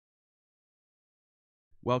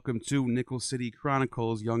Welcome to Nickel City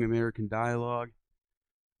Chronicles, Young American Dialogue.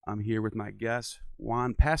 I'm here with my guest,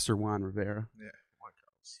 Juan, Pastor Juan Rivera. Yeah, Juan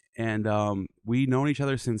Carlos. And we've known each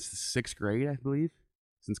other since the 6th grade, I believe,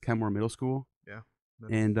 since Kenmore Middle School. Yeah.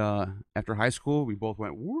 And after high school, we both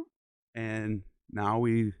went, whoop, and now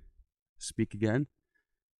we speak again.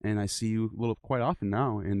 And I see you quite often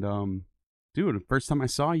now. And, dude, the first time I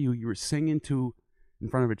saw you, you were singing in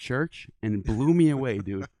front of a church, and it blew me away,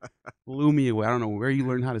 dude. Blew me away. I don't know where you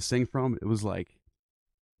learned how to sing from. It was like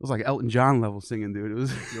Elton John level singing, dude. It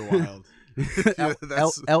was You're wild.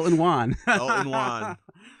 Elton Juan. Elton Juan.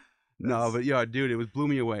 No, but yeah, dude, it blew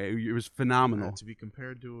me away. It was phenomenal. To be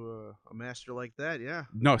compared to a master like that, yeah.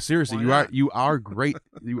 No, seriously, Why you not? are great.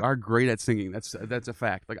 You are great at singing. That's a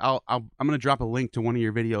fact. Like I'm gonna drop a link to one of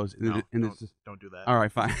your videos. No, and don't do that. all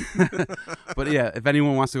right, fine. But yeah, if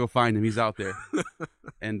anyone wants to go find him, he's out there.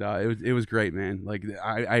 And it was great, man. Like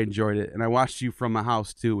I enjoyed it, and I watched you from my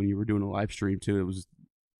house too when you were doing a live stream too.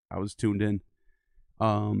 I was tuned in.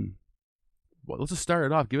 Well, let's just start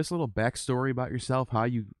it off. Give us a little backstory about yourself, how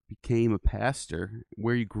you became a pastor,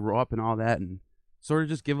 where you grew up, and all that, and sort of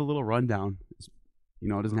just give a little rundown. You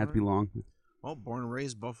know, it doesn't have to be long. Well, born and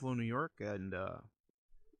raised Buffalo, New York, and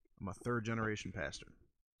I'm a third-generation pastor.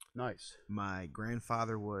 Nice. My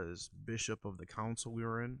grandfather was bishop of the council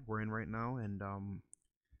we're in right now, and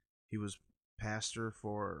he was pastor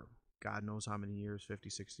for God knows how many years,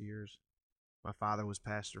 50, 60 years. My father was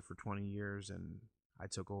pastor for 20 years, and I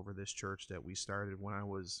took over this church that we started when I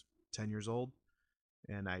was 10 years old,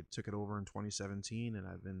 and I took it over in 2017, and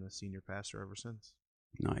I've been the senior pastor ever since.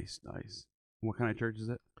 Nice. What kind of church is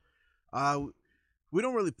it? We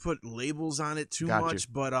don't really put labels on it too Gotcha.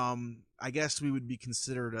 much, but I guess we would be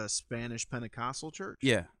considered a Spanish Pentecostal church.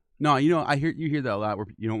 Yeah. No, you hear that a lot where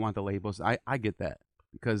you don't want the labels. I get that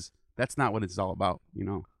because that's not what it's all about, you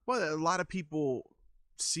know. Well, a lot of people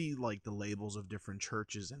see like the labels of different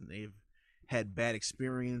churches, and they've had bad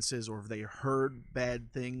experiences, or if they heard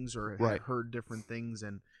bad things, or Right. have heard different things,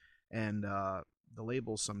 and the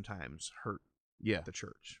labels sometimes hurt the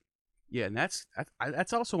church. Yeah, and that's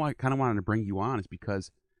also why I kind of wanted to bring you on, is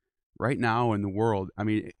because right now in the world, I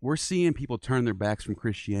mean, we're seeing people turn their backs from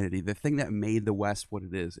Christianity. The thing that made the West what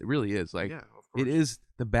it is, it really is. Like, Yeah, of course. it is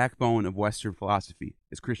the backbone of Western philosophy.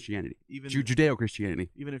 Is Christianity, Even Judeo-Christianity.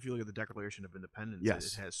 even if you look at the Declaration of Independence,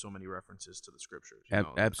 Yes. it has so many references to the scriptures.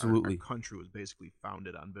 Absolutely. Our country was basically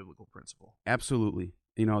founded on biblical principle. Absolutely.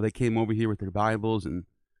 You know, they came over here with their Bibles, and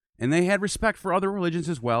they had respect for other religions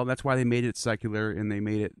as well. That's why they made it secular, and they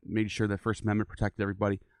made sure the First Amendment protected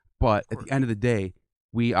everybody. But at the end of the day,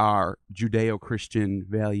 we are Judeo-Christian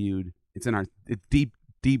valued. It's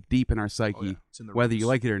deep in our psyche. Oh, yeah. It's in the Whether roots. you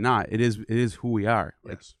like it or not, it is who we are.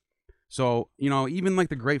 Like, Yes. so, you know, even like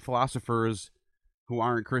the great philosophers who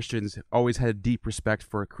aren't Christians always had a deep respect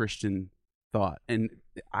for a Christian thought. And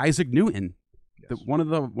Isaac Newton, Yes. one of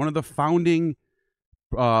the founding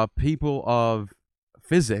people of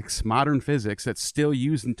physics, modern physics, that's still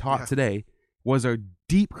used and taught today, was a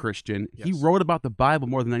deep Christian. Yes. He wrote about the Bible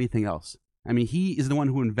more than anything else. I mean, he is the one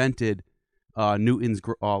who invented Newton's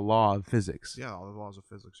law of physics. Yeah, all the laws of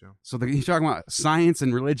physics, yeah. So he's talking about science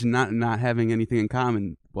and religion not having anything in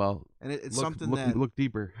common. Well, And it's look, something look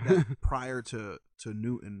deeper. that prior to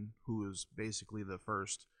Newton, who was basically the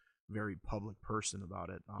first very public person about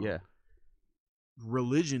it, Yeah.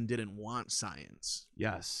 religion didn't want science.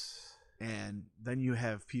 Yes. And then you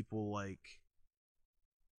have people like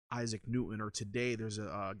Isaac Newton, or today there's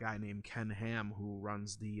a guy named Ken Ham who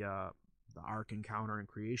runs the Ark Encounter and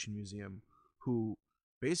Creation Museum, who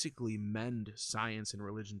basically mend science and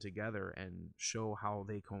religion together and show how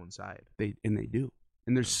they coincide. They do.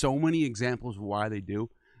 And there's so many examples of why they do.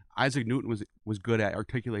 Isaac Newton was good at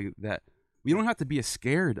articulating that we don't have to be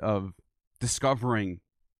scared of discovering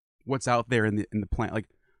what's out there in the planet. Like,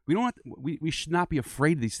 we should not be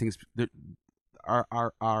afraid of these things.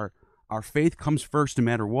 Our faith comes first no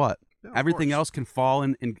matter what. Yeah, Everything else can fall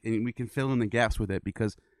in, and we can fill in the gaps with it,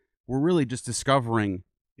 because we're really just discovering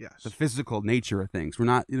Yes. the physical nature of things. We're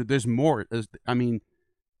not, there's more. I mean,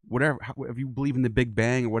 if you believe in the Big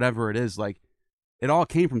Bang or whatever it is, like, it all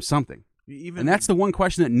came from something. And that's the one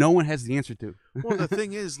question that no one has the answer to. Well, the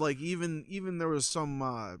thing is, like, even there was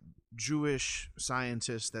some Jewish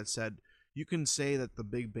scientist that said, you can say that the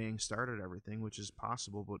Big Bang started everything, which is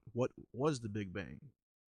possible, but what was the Big Bang?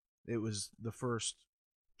 It was the first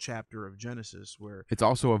chapter of Genesis where It's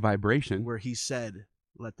also a vibration. where he said,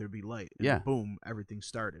 let there be light. And Yeah. boom, everything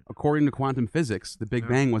started. According to quantum physics, the Big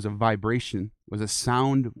Bang was a vibration, was a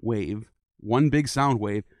sound wave, one big sound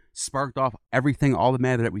wave, sparked off everything, all the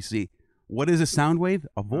matter that we see. What is a sound wave?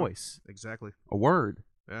 A voice, Exactly. a word.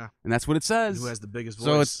 Yeah. And that's what it says. Who has the biggest voice?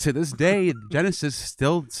 So it's, to this day, Genesis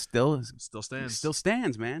still stands. Still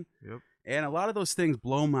stands, man. Yep. And a lot of those things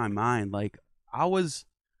blow my mind. Like, I went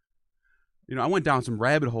down some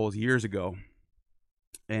rabbit holes years ago.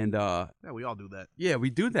 And yeah, we all do that. Yeah, we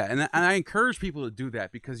do that. And I encourage people to do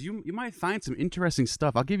that because you might find some interesting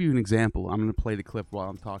stuff. I'll give you an example. I'm going to play the clip while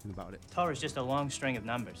I'm talking about it. Torah is just a long string of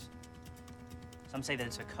numbers. Some say that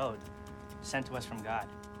it's a code sent to us from God.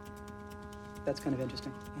 That's kind of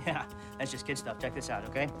interesting. Yeah, that's just kid stuff. Check this out,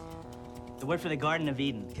 okay? The word for the Garden of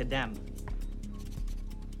Eden, Kedem.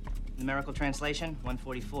 Numerical translation,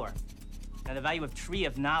 144. Now the value of tree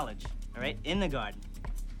of knowledge, all right, in the garden,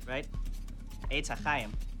 right? Eitz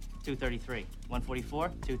HaChaim, 233. 144,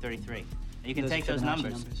 233. Now you can take those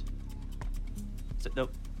numbers. So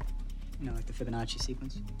Like the Fibonacci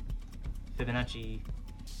sequence? Fibonacci.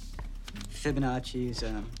 Fibonacci is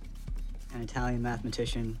an Italian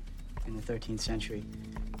mathematician in the 13th century.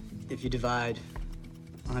 If you divide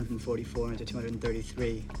 144 into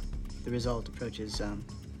 233, the result approaches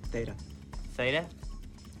theta. Theta?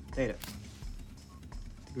 Theta.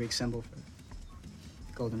 The Greek symbol for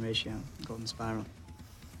golden ratio, golden spiral.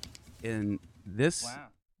 And this Wow.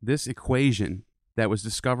 this equation that was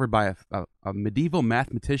discovered by a medieval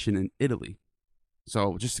mathematician in Italy.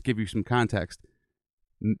 So just to give you some context,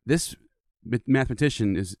 this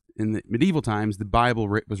mathematician is in the medieval times. The Bible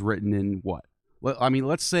was written in what? Well, I mean,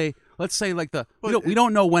 let's say like we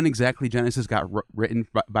don't know when exactly Genesis got written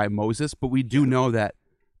by Moses, but we do know that.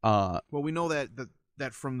 Well, we know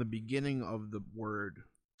that from the beginning of the word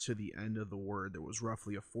to the end of the word, there was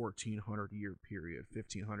roughly a 1,400 year period,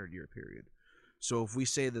 1,500 year period. So if we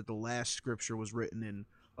say that the last scripture was written in,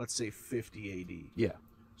 let's say 50 AD. Yeah.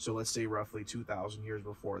 So let's say roughly 2,000 years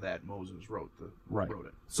before that, Moses wrote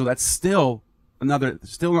it. So that's still another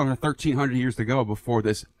 1,300 years to go before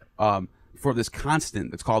this constant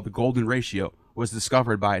that's called the golden ratio was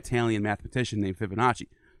discovered by an Italian mathematician named Fibonacci.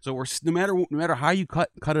 So we're no matter how you cut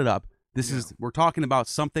it up, we're talking about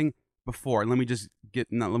something before. And let me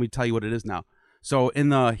tell you what it is now. So in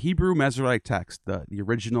the Hebrew Masoretic text, the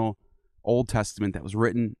original Old Testament that was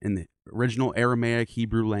written in the original Aramaic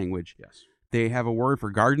Hebrew language, yes, they have a word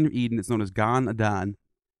for Garden of Eden. It's known as Gan Adan,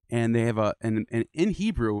 and they have and in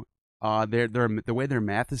Hebrew, the way their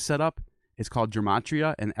math is set up is called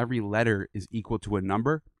gematria, and every letter is equal to a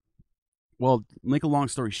number. Well, make a long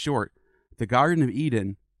story short, the Garden of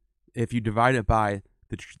Eden, if you divide it by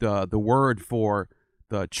the word for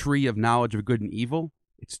the tree of knowledge of good and evil,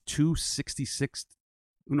 it's 166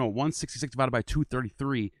 divided by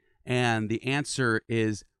 233, and the answer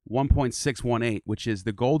is 1.618, which is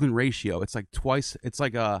the golden ratio. It's like twice. It's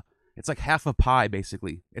like half a pi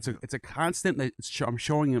basically. It's a constant that I'm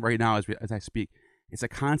showing it right now as I speak. It's a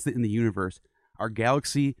constant in the universe. Our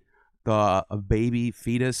galaxy, a baby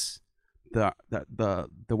fetus, the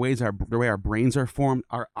way our brains are formed,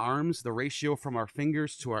 our arms, the ratio from our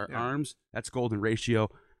fingers to our arms, that's golden ratio.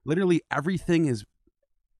 Literally everything is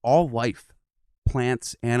all life.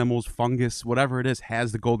 Plants, animals, fungus, whatever it is,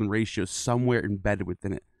 has the golden ratio somewhere embedded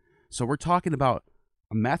within it. So we're talking about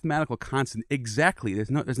a mathematical constant. Exactly. It's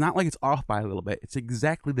not like it's off by a little bit. It's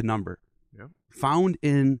exactly the number. Yep. Found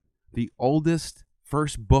in the oldest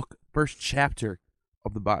first chapter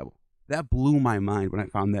of the Bible. That blew my mind when I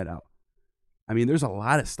found that out. I mean, there's a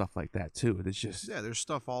lot of stuff like that too. It's just there's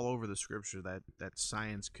stuff all over the scripture that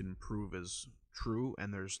science can prove as true,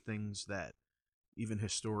 and there's things that even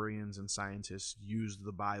historians and scientists use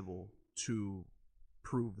the Bible to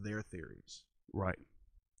prove their theories. Right.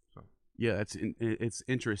 So yeah, it's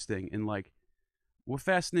interesting, and like what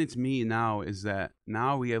fascinates me now is that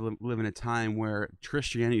now we live in a time where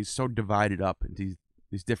Christianity is so divided up into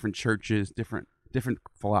these different churches, different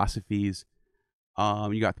philosophies.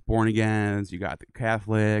 You got the born agains, you got the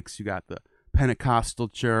Catholics, you got the Pentecostal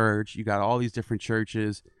church, you got all these different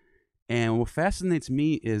churches, and what fascinates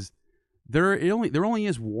me is there only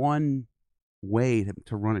is one way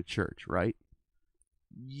to run a church, right?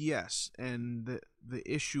 Yes, and the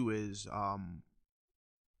issue is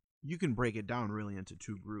you can break it down really into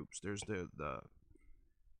two groups. There's the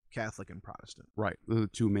Catholic and Protestant. Right. Those are the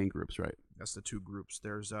two main groups, right? That's the two groups.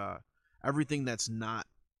 There's everything that's not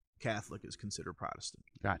Catholic is considered Protestant.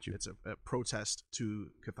 Got you. It's a protest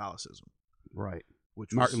to Catholicism. Right.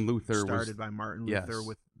 Which Martin Luther started by Martin Luther yes.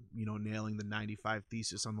 with nailing the 95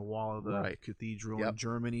 thesis on the wall of the right. cathedral in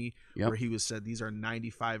Germany, where he said these are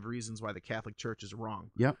 95 reasons why the Catholic Church is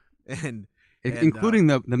wrong. Yep. And including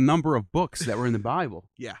the number of books that were in the Bible.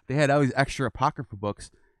 Yeah. They had all these extra apocryphal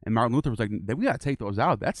books, and Martin Luther was like, we got to take those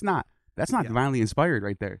out. That's not divinely inspired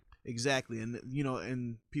right there. Exactly. And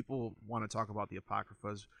and people want to talk about the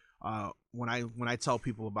apocryphas. When I tell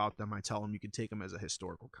people about them, I tell them you can take them as a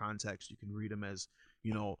historical context. You can read them as,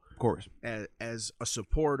 of course, as a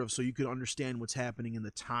supportive, so you can understand what's happening in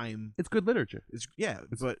the time. it's good literature.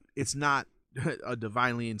 But it's not a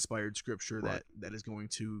divinely inspired scripture Right. that is going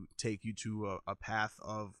to take you to a path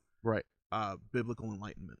of Right. biblical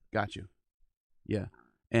enlightenment. Got you. Yeah.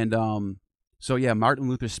 And so yeah, Martin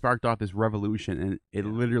Luther sparked off this revolution, and it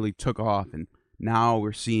literally took off, and now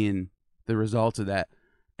we're seeing the results of that.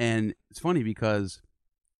 And it's funny because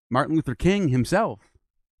Martin Luther King himself,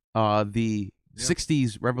 the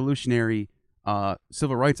 60s revolutionary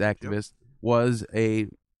civil rights activist, was a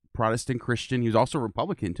Protestant Christian. He was also a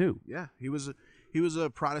Republican too. Yeah, he was a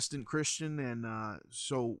Protestant Christian, and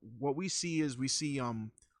so what we see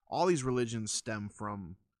all these religions stem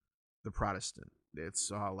from the Protestant.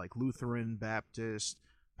 It's like Lutheran, Baptist,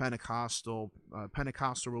 Pentecostal.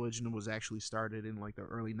 Pentecostal religion was actually started in like the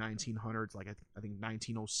early 1900s, like I think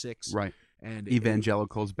 1906. Right. And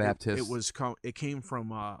Evangelicals, Baptists. It came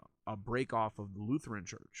from a break off of the Lutheran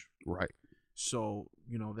Church. Right. So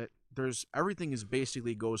that there's everything is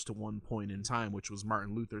basically goes to one point in time, which was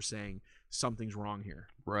Martin Luther saying something's wrong here.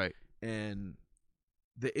 Right. And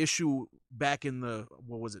the issue back in the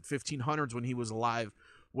 1500s when he was alive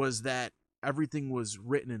was that everything was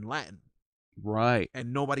written in Latin. Right.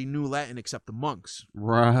 And nobody knew Latin except the monks.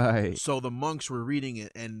 Right. So the monks were reading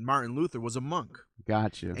it, and Martin Luther was a monk.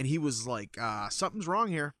 Gotcha. And he was like, something's wrong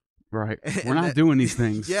here. Right. We're not doing these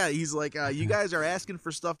things. Yeah, he's like, you guys are asking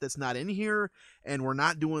for stuff that's not in here, and we're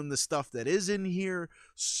not doing the stuff that is in here,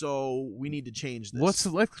 so we need to change this.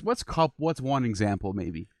 What's one example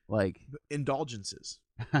maybe? Like indulgences.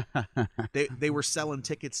 They were selling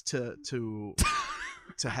tickets to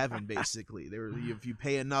heaven, basically. They were, if you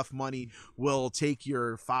pay enough money, we'll take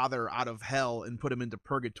your father out of hell and put him into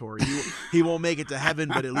purgatory. He won't make it to heaven,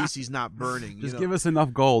 but at least he's not burning. Just give us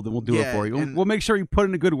enough gold and we'll do it for you. We'll make sure you put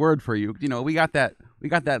in a good word for you. We got that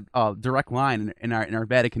direct line in our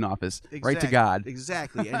Vatican office, right to God.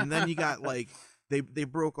 Exactly. And then you got like they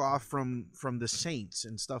broke off from the saints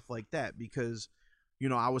and stuff like that because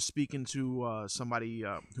I was speaking to somebody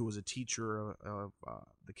who was a teacher of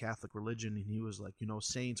the Catholic religion, and he was like,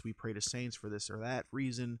 saints, we pray to saints for this or that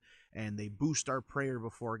reason, and they boost our prayer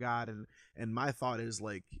before God. And my thought is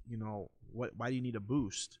like, why do you need a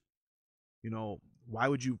boost? Why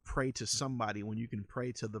would you pray to somebody when you can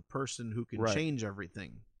pray to the person who can change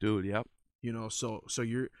everything? Dude, yep. So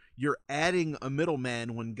you're adding a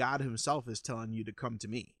middleman when God himself is telling you to come to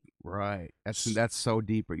me. Right. That's so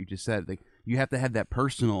deep what you just said. Like you have to have that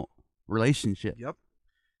personal relationship. Yep.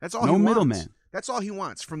 That's all. No he wants. middleman. That's all he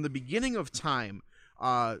wants from the beginning of time.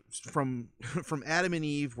 From Adam and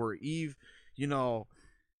Eve, where Eve,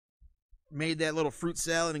 made that little fruit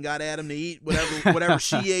salad and got Adam to eat whatever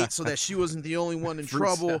she ate, so that she wasn't the only one in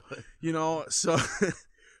trouble. Salad. So,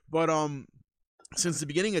 but since the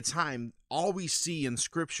beginning of time, all we see in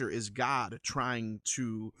Scripture is God trying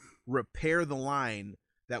to repair the line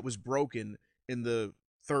that was broken in the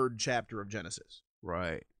 3rd chapter of Genesis.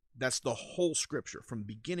 Right. That's the whole Scripture from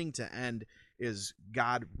beginning to end is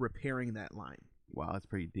God repairing that line. Wow, that's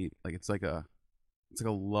pretty deep. Like it's like a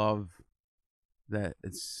love that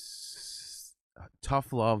it's a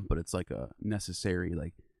tough love, but it's like a necessary.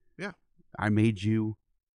 Like, yeah, I made you,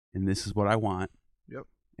 and this is what I want. Yep.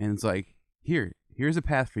 And it's like here's a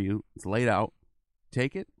path for you. It's laid out.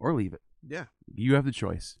 Take it or leave it. Yeah. You have the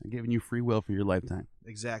choice. I'm giving you free will for your lifetime.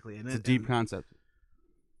 Exactly. And it's a deep concept.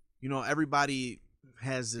 Everybody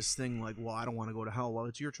has this thing like, well, I don't want to go to hell. Well,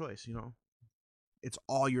 it's your choice, It's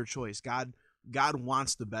all your choice. God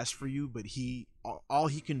wants the best for you, but all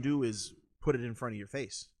he can do is put it in front of your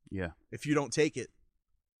face. Yeah. If you don't take it,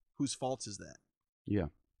 whose fault is that? Yeah.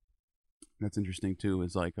 That's interesting too,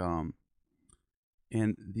 is like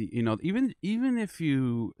and even if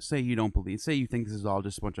you say you don't believe, say you think this is all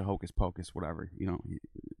just a bunch of hocus pocus, whatever,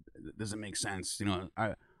 it doesn't make sense.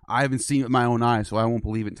 I haven't seen it with my own eyes, so I won't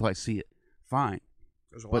believe it until I see it. Fine.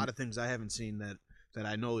 There's a lot of things I haven't seen that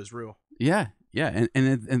I know is real. Yeah, yeah,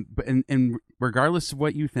 and regardless of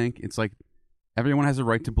what you think, it's like everyone has a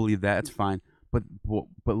right to believe that. It's fine, but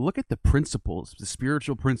look at the principles, the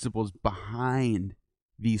spiritual principles behind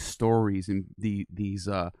these stories and these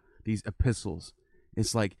epistles.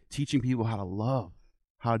 It's like teaching people how to love,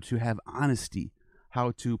 how to have honesty,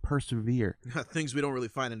 how to persevere. Things we don't really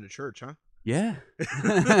find in the church, huh? Yeah.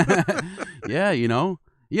 Yeah,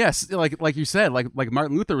 Yes, like you said, like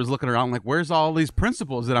Martin Luther was looking around like, where's all these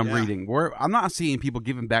principles that I'm reading? I'm not seeing people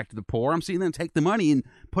giving back to the poor. I'm seeing them take the money and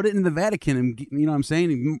put it in the Vatican and, what I'm saying,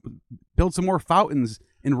 and build some more fountains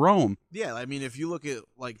in Rome. Yeah, I mean, if you look at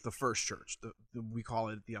like the first church, we call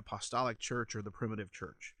it the Apostolic Church or the Primitive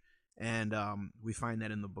Church. And we find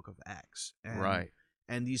that in the book of Acts. And, Right.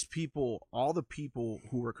 And these people, all the people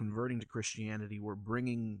who were converting to Christianity were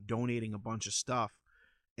donating a bunch of stuff,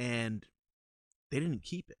 and they didn't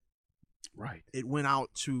keep it. Right. It went out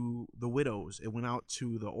to the widows. It went out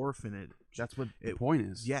to the orphanage. That's what the point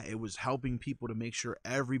is. Yeah, it was helping people to make sure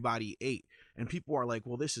everybody ate. And people are like,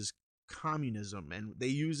 well, this is communism, and they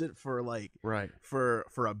use it for like for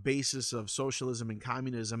a basis of socialism and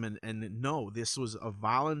communism, and no, this was a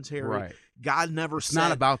voluntary. Right. God never it's said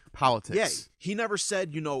not about politics. Yeah, he never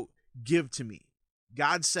said, give to me.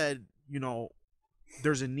 God said,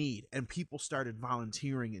 there's a need, and people started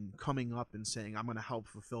volunteering and coming up and saying, I'm going to help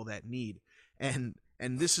fulfill that need. And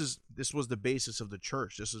this was the basis of the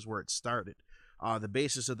church. This is where it started. The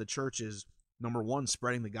basis of the church is, number one,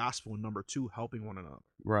 spreading the gospel, and number two, helping one another.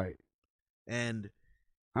 Right. And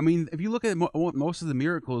I mean, if you look at most of the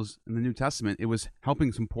miracles in the New Testament, it was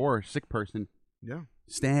helping some poor, sick person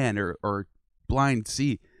stand or blind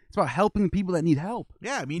see. It's about helping people that need help.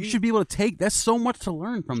 Yeah, I mean, you should be able to take. That's so much to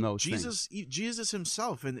learn from those things. Jesus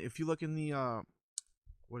himself, and if you look in the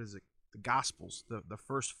the Gospels, the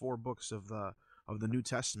first 4 books of the New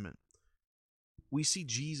Testament, we see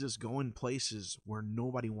Jesus going places where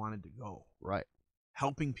nobody wanted to go. Right.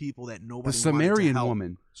 Helping people that nobody wanted to help. The Samaritan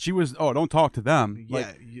woman, she was, don't talk to them.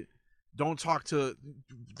 Yeah, don't talk to.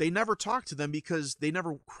 They never talked to them because they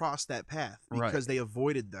never crossed that path, because they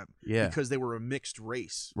avoided them. Yeah. Because they were a mixed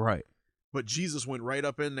race. Right. But Jesus went right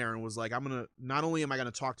up in there and was like, not only am I gonna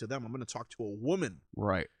talk to them, I'm gonna talk to a woman.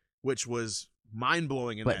 Right. Which was mind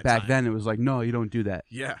blowing But back then it was like, no, you don't do that.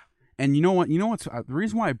 Yeah. And you know what? The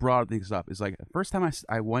reason why I brought things up is like the first time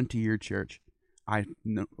I went to your church, I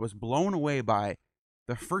was blown away by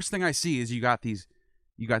the first thing I see is you got these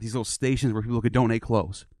little stations where people could donate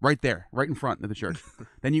clothes right there, right in front of the church.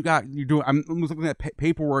 Then I'm looking at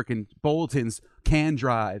paperwork and bulletins, can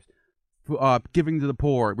drives, giving to the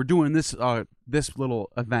poor. We're doing this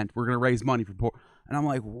little event. We're gonna raise money for poor. And I'm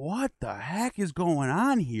like, what the heck is going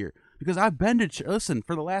on here? Because I've been to listen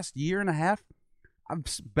for the last year and a half. I've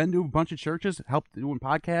been to a bunch of churches, helped doing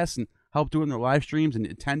podcasts and helped doing their live streams and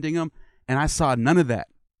attending them, and I saw none of that.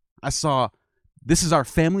 I saw, this is our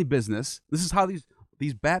family business. This is how these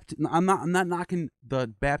Baptist. I'm not knocking the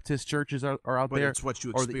Baptist churches are out but there. It's what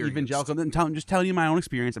you or the evangelical. I'm just telling you my own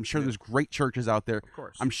experience. I'm sure there's great churches out there. Of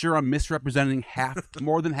course. I'm sure I'm misrepresenting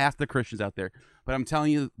more than half the Christians out there. But I'm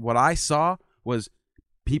telling you, what I saw was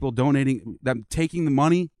people donating, them taking the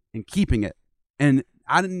money and keeping it. And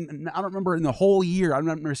I don't remember in the whole year. I don't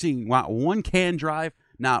remember seeing one can drive,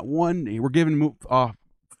 not one. We're giving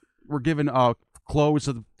clothes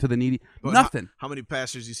to the needy. But nothing. How many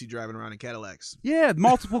pastors do you see driving around in Cadillacs? Yeah,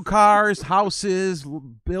 multiple cars, houses,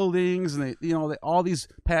 buildings, and all these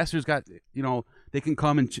pastors got, they can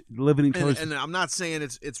come and live in each other's. And I'm not saying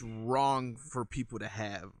it's wrong for people to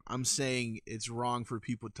have. I'm saying it's wrong for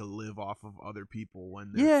people to live off of other people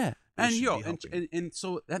when they're and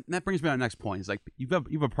so that brings me to the next point. It's like you've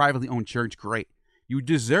a privately owned church, great. You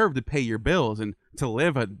deserve to pay your bills and to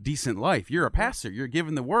live a decent life. You're a pastor. You're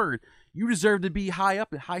given the word. You deserve to be high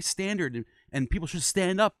up, high standard, and people should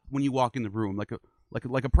stand up when you walk in the room, like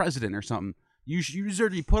a president or something. You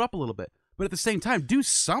deserve to be put up a little bit, but at the same time, do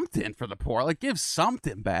something for the poor. Like give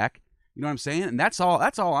something back. You know what I'm saying? And that's all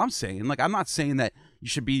I'm saying. Like I'm not saying that you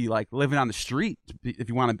should be like living on the street if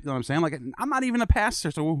you want to. You know what I'm saying? Like I'm not even a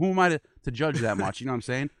pastor, so who am I to judge that much? You know what I'm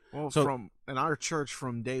saying? Well, from in our church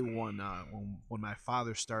from day one, when my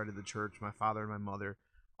father started the church, my father and my mother,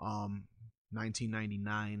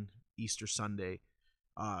 1999 Easter Sunday.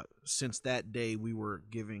 Since that day, we were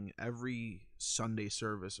giving every Sunday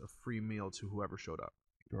service a free meal to whoever showed up.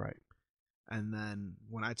 Right. And then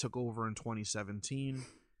when I took over in 2017,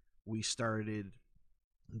 we started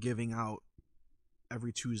giving out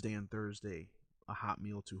every Tuesday and Thursday a hot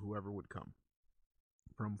meal to whoever would come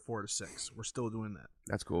from 4 to 6. We're still doing that.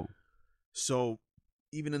 That's cool. So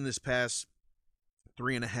even in this past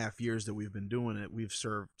 3.5 years that we've been doing it, we've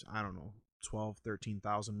served,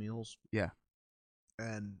 13,000 meals. Yeah.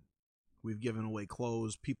 And we've given away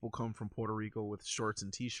clothes. People come from Puerto Rico with shorts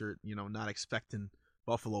and t-shirt, not expecting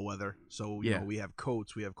buffalo weather. So, we have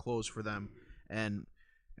coats, we have clothes for them. And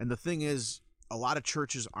the thing is, a lot of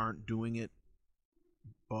churches aren't doing it,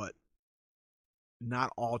 but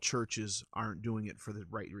not all churches aren't doing it for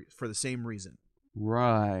the same reason.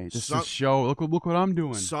 Right. Just to show, look what I'm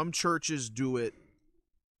doing. Some churches do it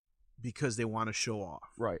because they want to show off.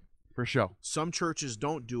 Right. For sure. Some churches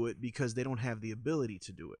don't do it because they don't have the ability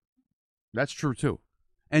to do it. That's true too.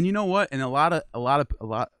 And you know what? And a lot of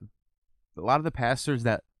the pastors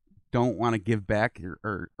that don't want to give back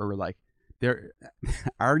or like they're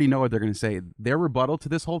I already know what they're going to say. Their rebuttal to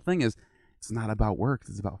this whole thing is, it's not about works,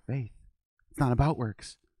 it's about faith. It's not about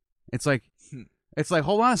works. It's like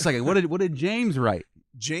hold on a second. What did James write?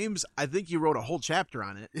 James, I think he wrote a whole chapter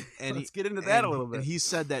on it. And Let's get into that a little bit. And he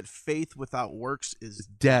said that faith without works is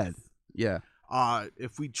Dead. Yeah.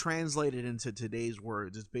 If we translate it into today's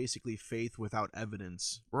words, it's basically faith without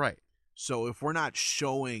evidence. Right. So if we're not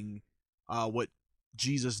showing what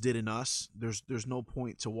Jesus did in us, there's no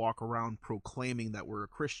point to walk around proclaiming that we're a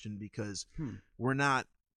Christian, because we're not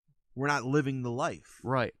living the life.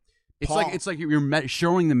 Right. Paul, It's like you're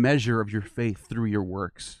showing the measure of your faith through your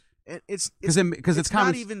works. and it's it's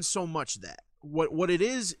not even so much that. What it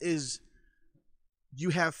is you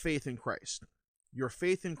have faith in Christ. Your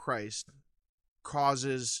faith in Christ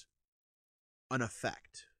causes an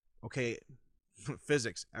effect. Okay,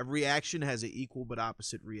 physics. Every action has an equal but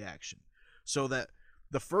opposite reaction. So that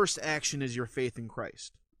the first action is your faith in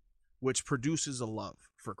Christ, which produces a love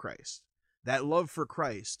for Christ. That love for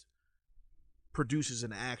Christ produces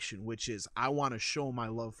an action, which is, I want to show my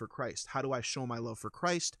love for Christ. How do I show my love for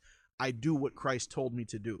Christ? I do what Christ told me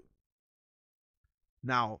to do.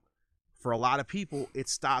 Now, for a lot of people, it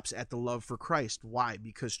stops at the love for Christ. Why?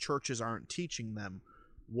 Because churches aren't teaching them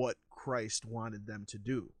what Christ wanted them to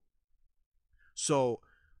do. So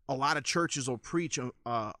a lot of churches will preach an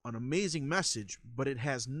amazing message, but it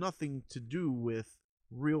has nothing to do with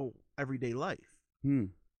real everyday life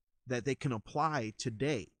that they can apply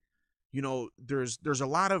today. You know, there's a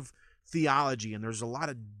lot of theology, and there's a lot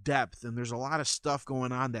of depth, and there's a lot of stuff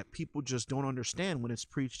going on that people just don't understand when it's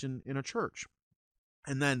preached in a church.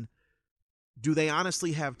 And then, do they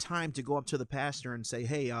honestly have time to go up to the pastor and say,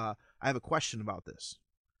 hey, I have a question about this?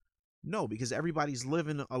 No, because everybody's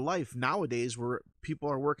living a life nowadays where people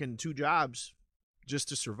are working 2 jobs just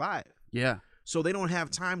to survive. Yeah. So they don't have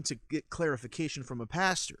time to get clarification from a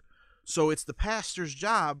pastor. So it's the pastor's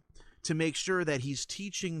job to make sure that he's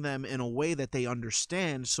teaching them in a way that they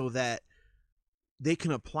understand, so that they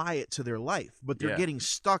can apply it to their life. But they're getting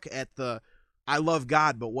stuck at I love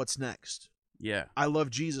God, but what's next? Yeah. I love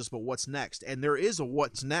Jesus, but what's next? And there is a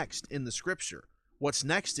what's next in the scripture. What's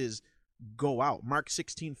next is go out. Mark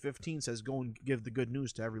 16:15 says, go and give the good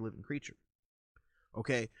news to every living creature.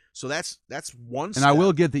 Okay, so that's one step. And I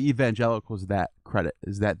will give the evangelicals that credit,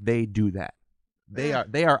 is that they do that. They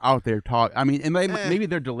are out there talking. I mean, and maybe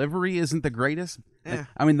their delivery isn't the greatest.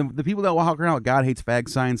 I mean, the people that walk around with God hates fag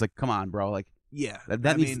signs, like, come on, bro. Like, yeah,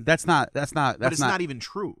 that's not. But it's not even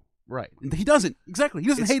true. Right. He doesn't. Exactly. He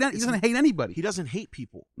doesn't hate anybody. He doesn't hate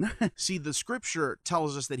people. See, the scripture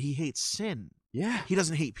tells us that he hates sin. Yeah. He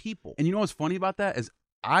doesn't hate people. And you know what's funny about that is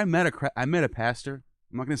I met a pastor.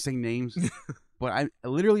 I'm not going to say names, but I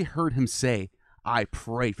literally heard him say, I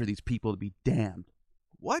pray for these people to be damned.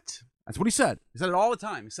 What? That's what he said. He said it all the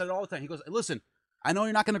time. He goes, listen, I know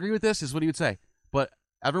you're not going to agree with this, is what he would say, but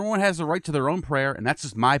everyone has the right to their own prayer, and that's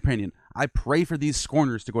just my opinion. I pray for these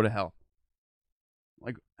scorners to go to hell.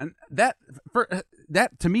 Like, and that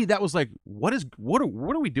to me, that was like, what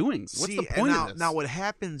are we doing? What's the point of this? Now what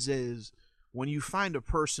happens is, when you find a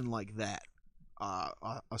person like that,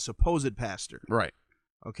 a supposed pastor, right?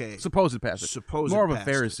 Okay, supposed pastor, more of a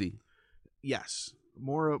Pharisee. Yes,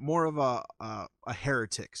 more of a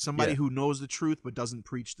heretic, somebody who knows the truth but doesn't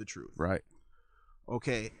preach the truth. Right.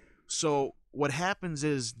 Okay, so what happens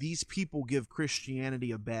is, these people give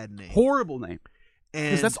Christianity a bad name, horrible name.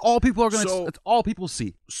 Because that's all people are going to. That's all people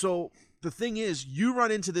see. So the thing is, you run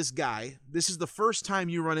into this guy. This is the first time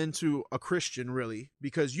you run into a Christian, really,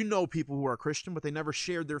 because you know people who are Christian, but they never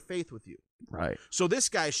shared their faith with you. Right. So this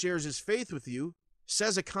guy shares his faith with you,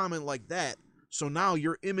 says a comment like that. So now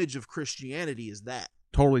your image of Christianity is that.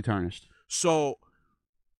 Totally tarnished. So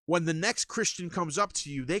when the next Christian comes up to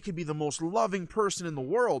you, they could be the most loving person in the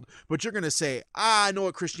world, but you're going to say, I know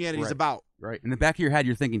what Christianity is about. Right. In the back of your head,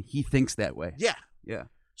 you're thinking, he thinks that way. Yeah. Yeah.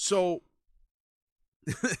 So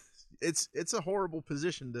it's a horrible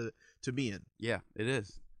position to be in. Yeah, it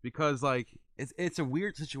is. Because like it's a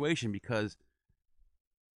weird situation, because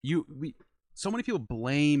so many people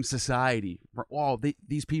blame society for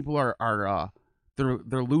these people are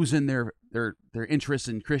they're losing their interest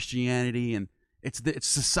in Christianity, and it's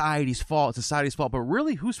society's fault. It's society's fault. But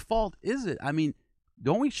really, whose fault is it? I mean,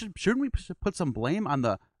 shouldn't we put some blame on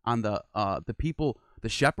the people, the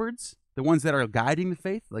shepherds? The ones that are guiding the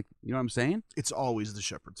faith, like, you know what I'm saying? It's always the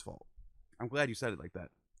shepherd's fault. I'm glad you said it like that.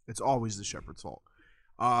 It's always the shepherd's fault.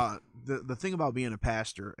 The thing about being a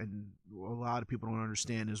pastor, and a lot of people don't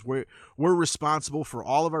understand, is we're responsible for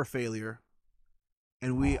all of our failure,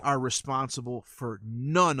 and we are responsible for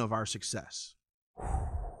none of our success.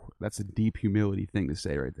 That's a deep humility thing to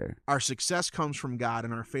say right there. Our success comes from God,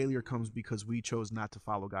 and our failure comes because we chose not to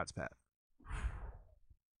follow God's path.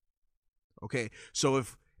 Okay, so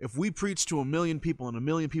if we preach to 1 million people and 1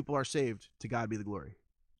 million people are saved, to God be the glory.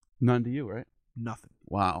 None to you, right? Nothing.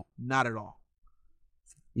 Wow. Not at all.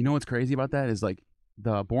 You know what's crazy about that is like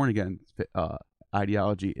the born again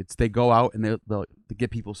ideology. It's they go out and they'll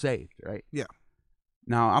get people saved, right? Yeah.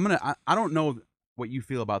 Now I don't know what you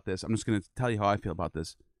feel about this. I'm just gonna tell you how I feel about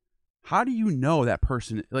this. How do you know that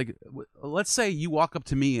person? Like, let's say you walk up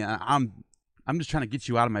to me and I'm just trying to get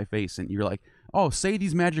you out of my face, and you're like, "Oh, say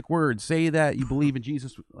these magic words. Say that you believe in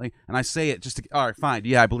Jesus." Like, and I say it just to, all right, fine,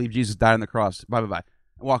 yeah, I believe Jesus died on the cross. Bye, bye, bye.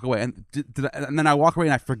 I walk away, and then I walk away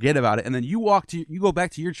and I forget about it, and then you go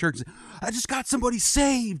back to your church and say, "I just got somebody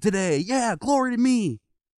saved today. Yeah, glory to me."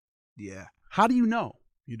 Yeah. How do you know?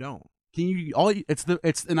 You don't. Can you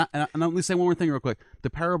and let me say one more thing real quick. The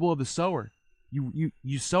parable of the sower. You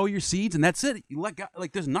sow your seeds and that's it. You let God,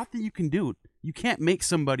 like there's nothing you can do. You can't make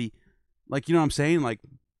somebody, like, you know what I'm saying? Like,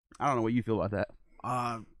 I don't know what you feel about that.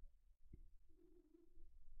 I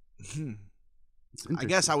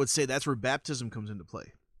guess I would say that's where baptism comes into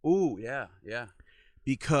play. Ooh, yeah, yeah.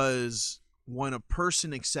 Because when a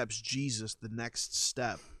person accepts Jesus, the next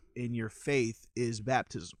step in your faith is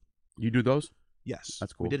baptism. You do those? Yes.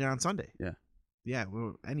 That's cool. We did it on Sunday. Yeah. Yeah,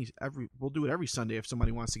 we'll do it every Sunday if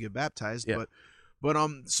somebody wants to get baptized. Yeah. But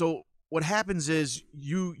so what happens is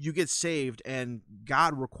you get saved and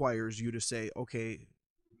God requires you to say, okay,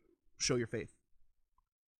 show your faith.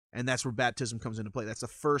 And that's where baptism comes into play. That's the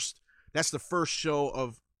first show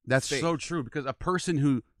of That's faith. so true, because a person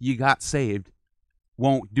who you got saved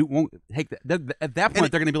won't take that. At that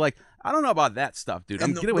point, they're going to be like, I don't know about that stuff, dude.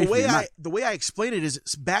 Get away from me. The way I explain it is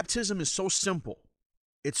baptism is so simple.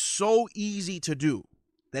 It's so easy to do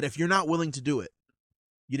that if you're not willing to do it,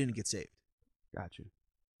 you didn't get saved. Got you.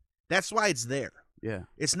 That's why it's there. Yeah.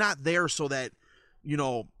 It's not there so that,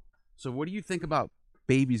 So what do you think about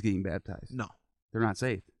babies getting baptized? No. They're not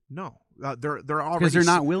saved. No. They're already Because they're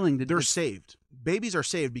not willing to. They're saved. Babies are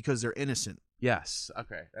saved because they're innocent. Yes.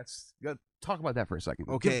 Okay. Talk about that for a second.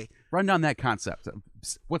 Okay. Run down that concept.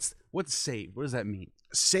 What's saved? What does that mean?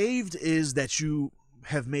 Saved is that you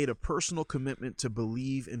have made a personal commitment to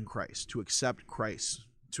believe in Christ, to accept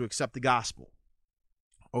the gospel.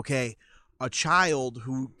 Okay? A child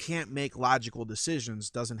who can't make logical decisions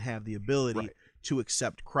doesn't have the ability to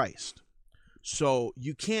accept Christ. So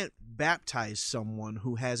you can't baptize someone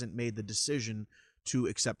who hasn't made the decision to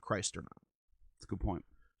accept Christ or not. That's a good point.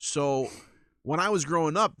 So when I was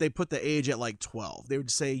growing up, they put the age at like 12. They would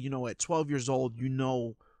say, at 12 years old,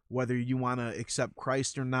 whether you want to accept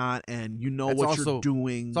Christ or not, and what you're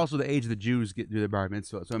doing. It's also the age the Jews get through their bar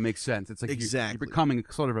mitzvah, so it makes sense. It's like exactly. you're becoming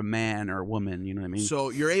sort of a man or a woman, you know what I mean? So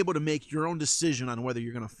you're able to make your own decision on whether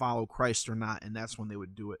you're going to follow Christ or not, and that's when they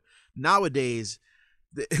would do it. Nowadays,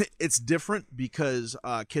 it's different because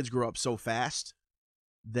kids grow up so fast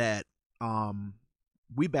that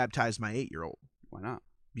we baptized my 8-year-old. Why not?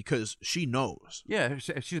 Because she knows. Yeah,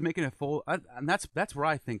 if she's making a full, and that's where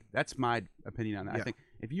I think, that's my opinion on that. Yeah. I think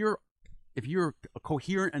if you're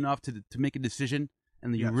coherent enough to make a decision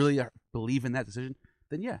and you really believe in that decision,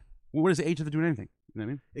 then yeah. Well, what is the age of doing anything? You know what I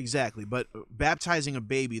mean? Exactly. But baptizing a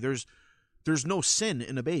baby, there's no sin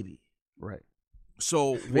in a baby. Right.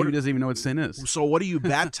 So baby doesn't even know what sin is. So what are you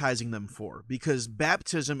baptizing them for? Because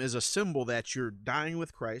baptism is a symbol that you're dying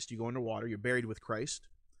with Christ. You go into water. You're buried with Christ.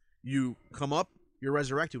 You come up. You're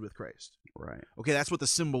resurrected with Christ. Right. Okay, that's what the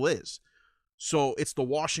symbol is. So it's the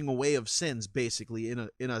washing away of sins, basically,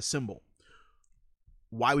 in a symbol.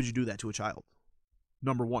 Why would you do that to a child?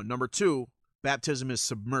 Number one. Number two, baptism is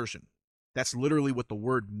submersion. That's literally what the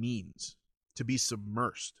word means, to be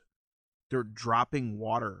submersed. They're dropping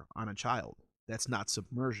water on a child. That's not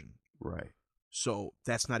submersion. Right. So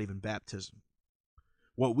that's not even baptism.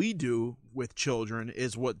 What we do with children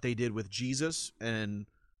is what they did with Jesus and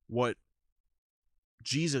what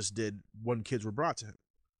Jesus did when kids were brought to him.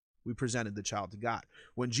 We presented the child to God.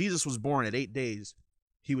 When Jesus was born at 8 days,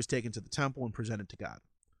 he was taken to the temple and presented to God.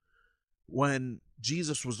 When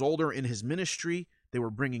Jesus was older in his ministry, they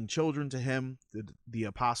were bringing children to him. The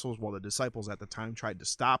apostles, the disciples at the time, tried to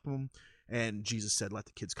stop him. And Jesus said, let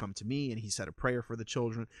the kids come to me. And he said a prayer for the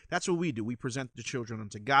children. That's what we do. We present the children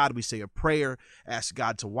unto God. We say a prayer, ask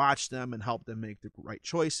God to watch them and help them make the right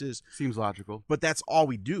choices. Seems logical. But that's all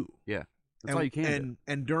we do. Yeah. That's all you can do.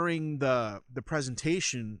 And during the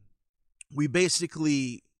presentation, we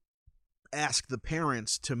basically ask the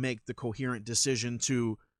parents to make the coherent decision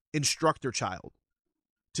to instruct their child,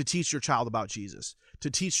 to teach your child about Jesus, to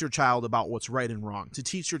teach your child about what's right and wrong, to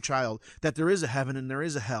teach your child that there is a heaven and there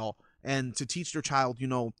is a hell, and to teach their child,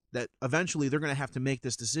 that eventually they're going to have to make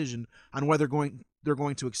this decision on whether they're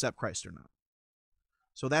going to accept Christ or not.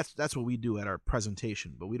 So that's what we do at our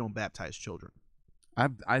presentation, but we don't baptize children.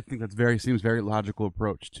 I think seems very logical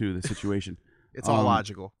approach to the situation. It's all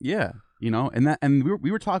logical. Yeah, and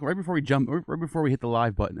we were talking right before we hit the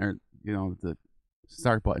live button, or the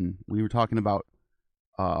start button. We were talking about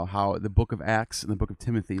how the book of Acts and the book of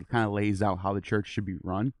Timothy kind of lays out how the church should be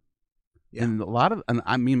run. Yeah. And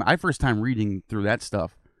my first time reading through that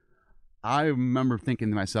stuff, I remember thinking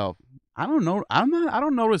to myself, I don't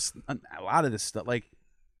notice a lot of this stuff. Like,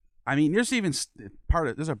 there's even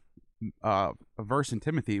there's a verse in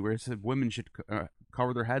Timothy where it says women should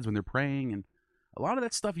cover their heads when they're praying, and a lot of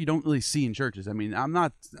that stuff you don't really see in churches. Who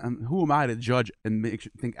am I to judge and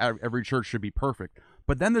think every church should be perfect?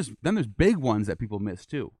 But then there's big ones that people miss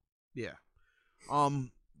too. Yeah.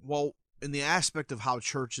 Well, in the aspect of how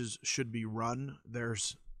churches should be run,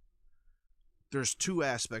 there's two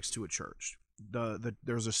aspects to a church.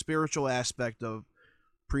 There's a spiritual aspect of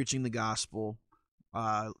preaching the gospel,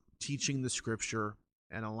 teaching the scripture,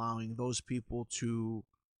 and allowing those people to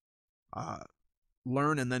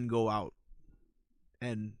learn and then go out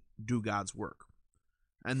and do God's work.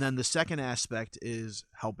 And then the second aspect is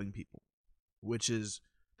helping people, which is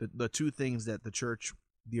the two things that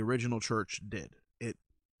the original church did. It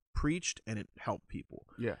preached and it helped people.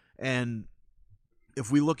 Yeah. And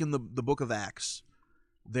if we look in the book of Acts,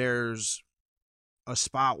 there's a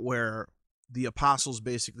spot where the apostles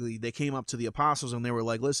they came up to the apostles and they were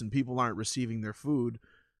like, listen, people aren't receiving their food.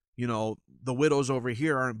 The widows over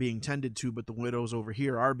here aren't being tended to, but the widows over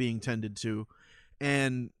here are being tended to.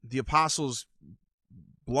 And the apostles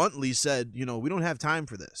bluntly said, we don't have time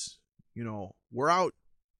for this. We're out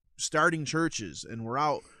starting churches and we're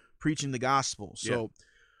out preaching the gospel.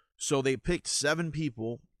 So they picked 7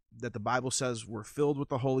 people that the Bible says were filled with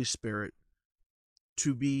the Holy Spirit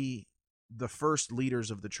to be the first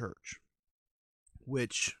leaders of the church,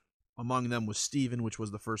 which among them was Stephen, which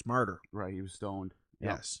was the first martyr. Right, he was stoned.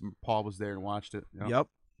 Yes. Yep. Paul was there and watched it. Yep.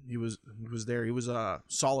 He was there. He was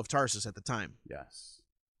Saul of Tarsus at the time. Yes.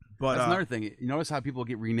 But that's another thing. You notice how people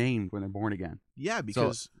get renamed when they're born again. Yeah,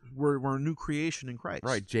 because we're a new creation in Christ.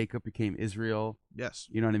 Right. Jacob became Israel. Yes.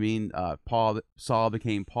 You know what I mean? Saul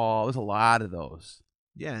became Paul. There's a lot of those.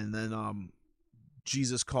 Yeah, and then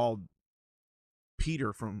Jesus called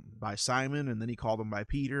Peter by Simon, and then he called him by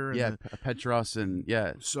Peter. And Petros and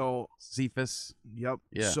So Cephas. Yep.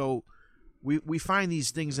 Yeah. So we find these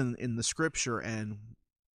things in the scripture, and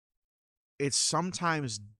it's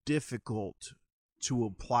sometimes difficult to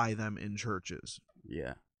apply them in churches.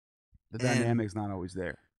 Yeah. The dynamic's not always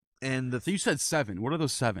there. And so you said 7. What are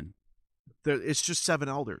those 7? It's just 7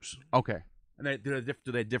 elders. Okay. And do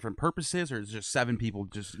they have different purposes, or is it just 7 people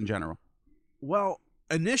just in general? Well,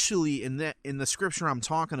 initially in the scripture I'm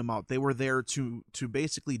talking about, they were there to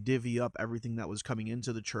basically divvy up everything that was coming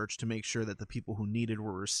into the church to make sure that the people who needed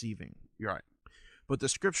were receiving. You're right. But the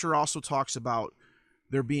scripture also talks about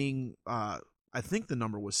there being, I think the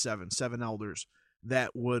number was 7 elders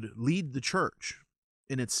that would lead the church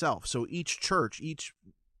in itself. So each church,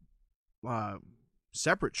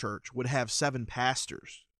 separate church would have 7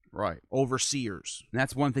 pastors. Right. Overseers. And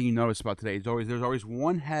that's one thing you notice about today. There's always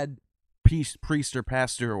one head priest or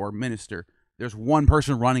pastor or minister. There's one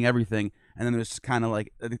person running everything, and then there's kind of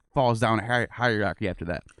like it falls down a hierarchy after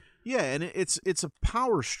that. Yeah, and it's a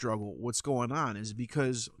power struggle. What's going on is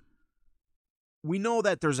because we know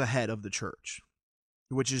that there's a head of the church,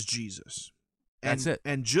 which is Jesus. That's it.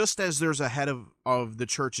 And just as there's a head of the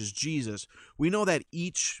church is Jesus, we know that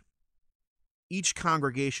each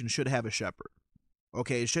congregation should have a shepherd.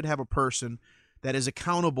 Okay, it should have a person that is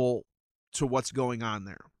accountable to what's going on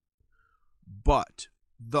there. But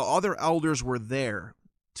the other elders were there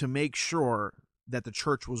to make sure that the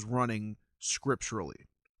church was running scripturally.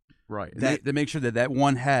 Right. They make sure that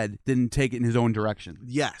one head didn't take it in his own direction.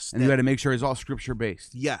 Yes. And you had to make sure it's all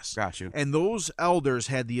scripture-based. Yes. Got you. And those elders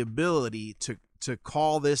had the ability to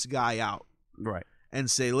call this guy out. Right. And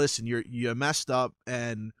say, listen, you messed up,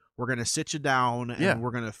 and we're going to sit you down, and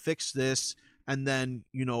we're going to fix this. And then,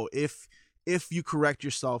 if you correct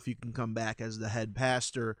yourself, you can come back as the head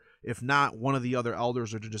pastor. If not, one of the other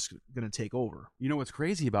elders are just going to take over. You know what's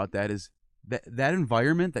crazy about that is that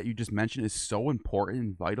environment that you just mentioned is so important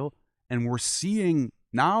and vital. And we're seeing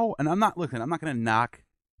now, and I'm not going to knock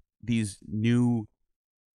these new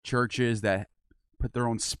churches that put their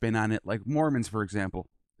own spin on it, like Mormons, for example,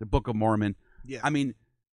 the Book of Mormon. Yeah. I mean,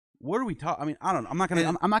 what are we talking? I mean, I don't know.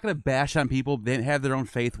 I'm not gonna bash on people. They have their own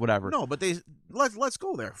faith, whatever. No, but let's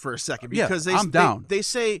go there for a second, because I'm down. They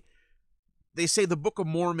say the Book of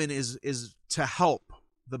Mormon is to help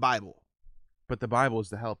the Bible. But the Bible is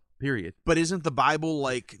the help, period. But isn't the Bible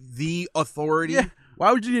like the authority? Yeah.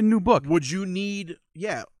 Why would you need a new book? Would you need,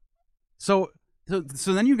 So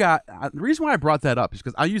then you got, the reason why I brought that up is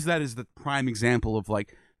because I use that as the prime example of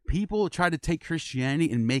like, people try to take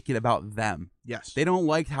Christianity and make it about them. Yes. They don't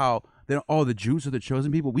like how, the Jews are the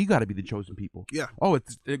chosen people. We got to be the chosen people. Yeah. Oh,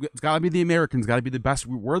 it's got to be the Americans. Got to be the best.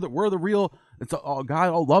 We're the real.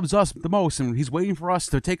 God loves us the most, and He's waiting for us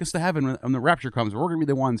to take us to heaven when the rapture comes. We're gonna be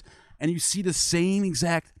the ones. And you see the same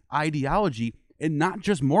exact ideology in not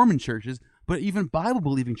just Mormon churches, but even Bible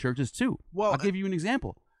believing churches too. Well, I'll give you an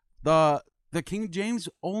example. The King James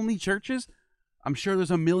only churches. I'm sure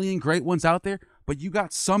there's a million great ones out there, but you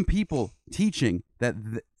got some people teaching that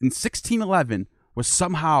in 1611 was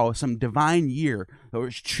somehow some divine year that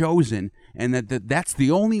was chosen, and that's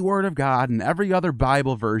the only word of God, and every other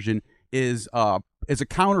Bible version is a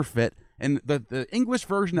counterfeit. And the English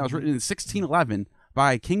version that was written in 1611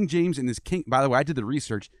 by King James and his king. By the way, I did the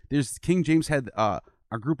research. There's King James had a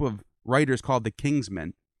group of writers called the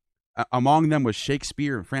Kingsmen. Among them was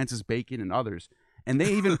Shakespeare and Francis Bacon and others. And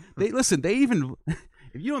they even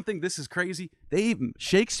if you don't think this is crazy,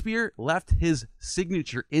 Shakespeare left his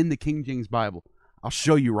signature in the King James Bible. I'll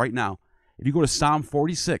show you right now. If you go to Psalm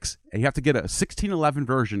 46, and you have to get a 1611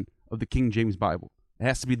 version of the King James Bible. It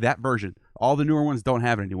has to be that version. All the newer ones don't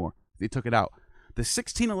have it anymore. They took it out. The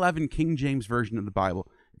 1611 King James version of the Bible,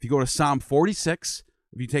 if you go to Psalm 46,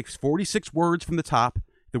 if you take 46 words from the top,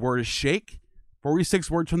 the word is shake.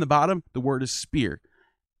 46 words from the bottom, the word is spear.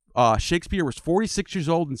 Shakespeare was 46 years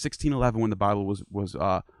old in 1611 when the Bible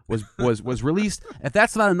was released. If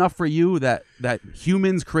that's not enough for you that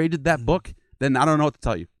humans created that book, then I don't know what to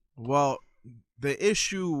tell you. Well, the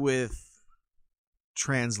issue with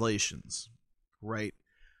translations, right?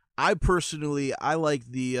 I like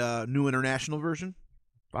the New International Version.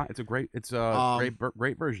 It's a great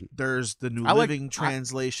great version. There's the New Living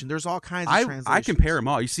Translation. There's all kinds of translations. I compare them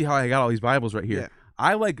all. You see how I got all these Bibles right here. Yeah.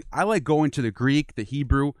 I like going to the Greek, the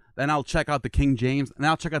Hebrew, then I'll check out the King James, and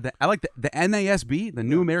I'll check out the NASB, the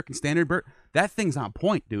New American Standard Version. That thing's on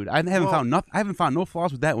point, dude. I haven't found no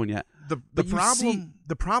flaws with that one yet.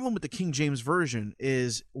 The problem with the King James Version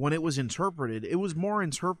is when it was interpreted, it was more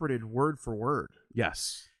interpreted word for word.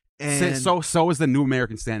 Yes. And so is the New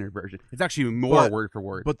American Standard Version. It's actually more word for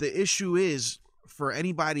word. But the issue is, for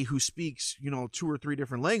anybody who speaks, 2 or 3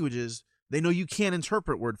 different languages, they know you can't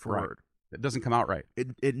interpret word for word. It doesn't come out right.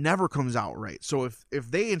 It never comes out right. So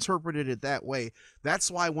if they interpreted it that way,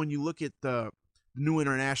 that's why when you look at the New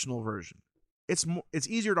International Version, it's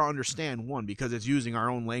easier to understand, one, because it's using our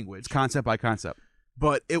own language. It's concept by concept.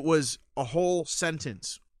 But it was a whole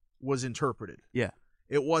sentence was interpreted. Yeah.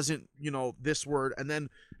 It wasn't, this word, and then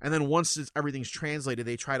once everything's translated,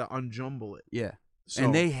 they try to unjumble it. Yeah. So,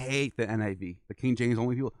 and they hate the NIV. The King James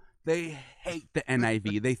only people. They hate the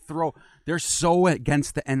NIV. They're so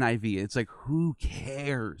against the NIV. It's like, who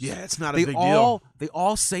cares? Yeah, it's not a big deal. They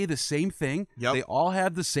all say the same thing. Yep. They all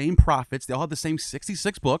have the same prophets. They all have the same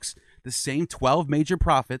 66 books, the same 12 major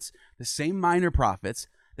prophets, the same minor prophets.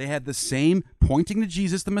 They had the same pointing to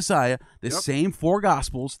Jesus, the Messiah, the same 4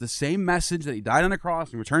 Gospels, the same message that He died on the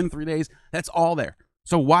cross and returned in 3 days. That's all there.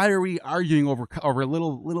 So why are we arguing over a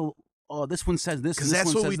little? Oh, this one says this. Because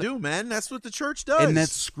that's what we do, man. That's what the church does. And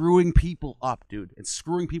that's screwing people up, dude. It's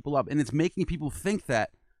screwing people up, and it's making people think that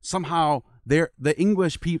somehow the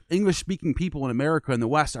English speaking people in America and the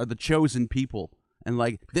West are the chosen people. And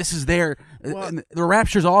like, this is and the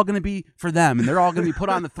rapture's all going to be for them, and they're all going to be put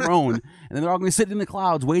on the throne, and then they're all going to sit in the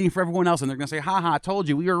clouds waiting for everyone else, and they're going to say, "Ha ha, I told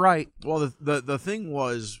you, we were right." Well, the thing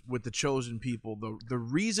was with the chosen people, the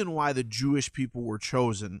reason why the Jewish people were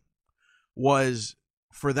chosen was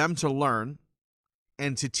for them to learn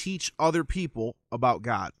and to teach other people about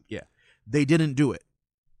God. Yeah. They didn't do it.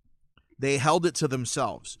 They held it to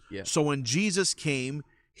themselves. Yeah. So when Jesus came,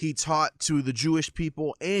 He taught to the Jewish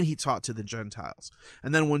people and He taught to the Gentiles.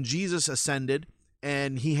 And then when Jesus ascended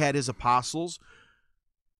and He had His apostles,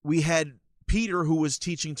 we had Peter, who was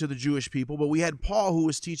teaching to the Jewish people, but we had Paul, who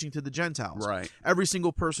was teaching to the Gentiles. Right. Every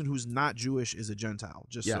single person who's not Jewish is a Gentile,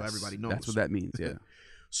 just so everybody knows. That's what that means, yeah.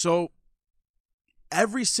 So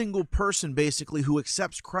every single person, basically, who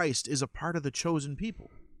accepts Christ is a part of the chosen people.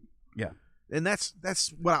 Yeah. And that's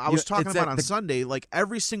what I was talking about on Sunday. Like,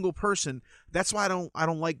 every single person. That's why I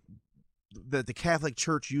don't like that the Catholic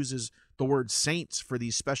Church uses the word saints for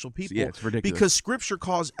these special people. Yeah, it's ridiculous. Because Scripture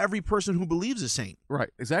calls every person who believes a saint.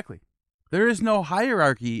 Right, exactly. There is no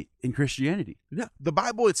hierarchy in Christianity. Yeah. The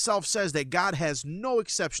Bible itself says that God has no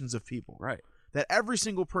exceptions of people. Right. That every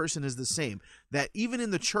single person is the same. That even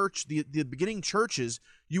in the church, the beginning churches,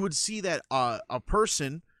 you would see that a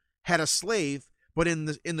person had a slave, But in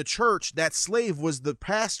the church, that slave was the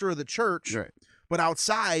pastor of the church. Right. But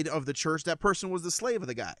outside of the church, that person was the slave of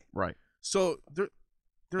the guy. Right. So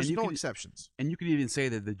there's no could, exceptions. And you could even say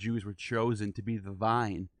that the Jews were chosen to be the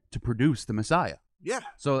vine to produce the Messiah. Yeah.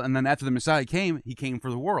 So, and then after the Messiah came, he came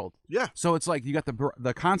for the world. Yeah. So it's like you got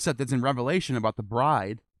the concept that's in Revelation about the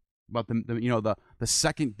bride, about the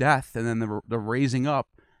second death, and then the raising up,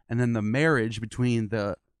 and then the marriage between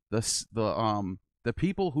the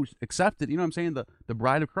people who accepted. You know what I'm saying? The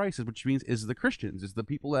bride of Christ, which means is the Christians, is the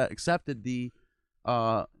people that accepted the,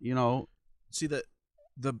 See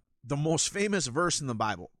the most famous verse in the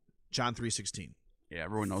Bible, John 3:16. Yeah,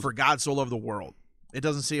 everyone knows. For God so loved the world. It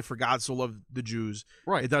doesn't say for God so loved the Jews.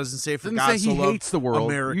 Right. It doesn't say for Doesn't God say so he loved hates the world.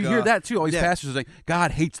 America. You hear that too. All these Yeah. pastors are like,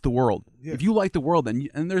 God hates the world. Yeah. If you like the world, then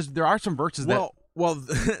there are some verses that Well,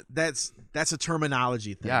 that's a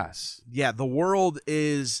terminology thing. yes, Yeah, the world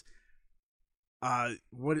is how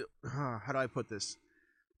do I put this?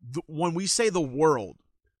 When we say the world,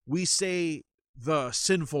 we say the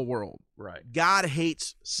sinful world. right, God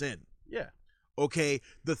hates sin. yeah, Okay,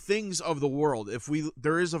 the things of the world.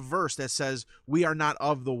 There is a verse that says we are not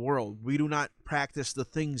of the world. We do not practice the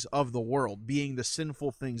things of the world, being the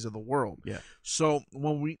sinful things of the world. yeah, So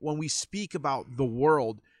when we speak about the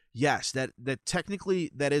world, yes, that technically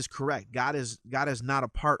that is correct. God is not a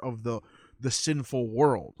part of the sinful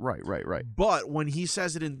world. right. But when he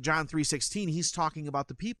says it in John 3:16, he's talking about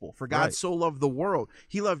the people. For God Right. so loved the world.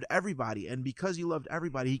 He loved everybody, and because he loved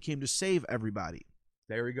everybody, he came to save everybody.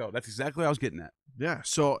 There we go. That's exactly what I was getting at. Yeah.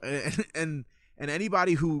 So and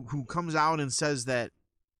anybody who comes out and says that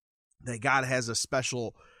God has a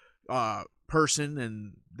special person,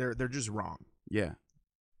 and they're just wrong. Yeah,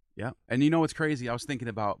 yeah. And you know what's crazy? I was thinking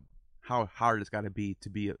about how hard it's got to be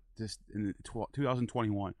just in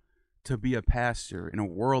 2021 to be a pastor in a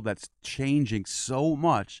world that's changing so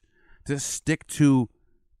much, to stick to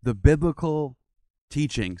the biblical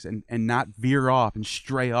teachings and not veer off and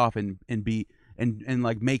stray off and be and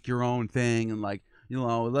like make your own thing and like,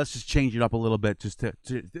 let's just change it up a little bit, just to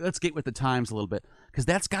let's get with the times a little bit, because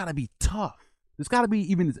that's got to be tough. There's got to be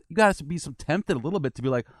you got to be some tempted a little bit to be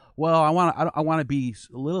like, well, I want to be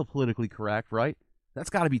a little politically correct, right? That's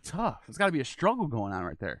got to be tough. There's got to be a struggle going on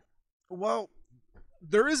right there. Well,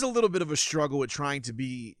 there is a little bit of a struggle with trying to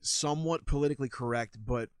be somewhat politically correct,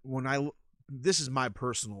 but this is my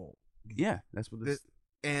personal, Yeah, that's what this.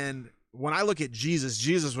 and when I look at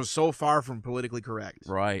Jesus was so far from politically correct.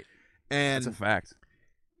 Right. And That's a fact.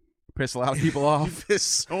 Piss a lot of people off. He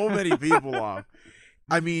pissed so many people off.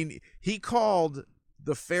 I mean, he called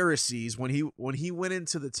the Pharisees when he went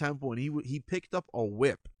into the temple, and he picked up a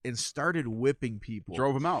whip and started whipping people.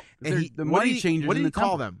 Drove him out. And The money changers. What did in he the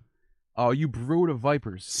call temple. them? Oh, you brood of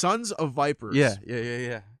vipers. Sons of vipers.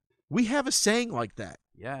 Yeah. We have a saying like that.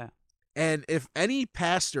 Yeah. And if any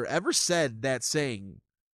pastor ever said that saying,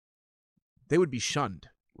 they would be shunned.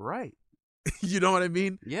 Right. You know what I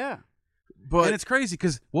mean? Yeah. But And it's crazy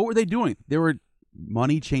because what were they doing? They were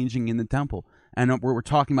money changing in the temple, and we're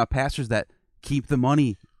talking about pastors that keep the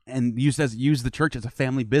money and use the church as a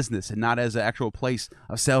family business and not as an actual place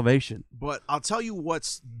of salvation. But I'll tell you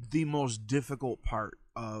what's the most difficult part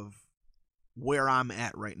of where I'm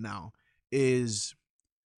at right now is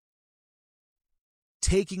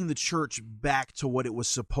taking the church back to what it was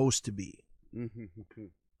supposed to be.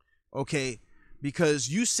 Okay? Because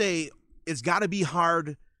you say it's got to be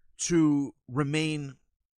hard to remain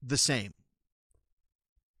the same.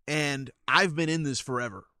 And I've been in this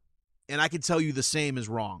forever. And I can tell you the same is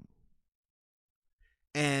wrong.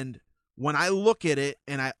 And when I look at it,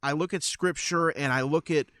 and I look at Scripture, and I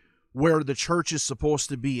look at where the church is supposed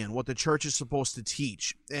to be and what the church is supposed to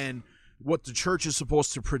teach and what the church is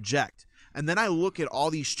supposed to project, and then I look at all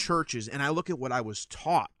these churches and I look at what I was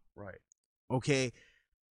taught. Right. Okay.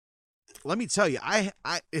 Let me tell you, I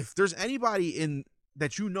if there's anybody in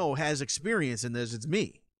that has experience in this, it's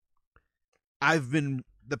me. I've been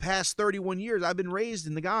the past 31 years. I've been raised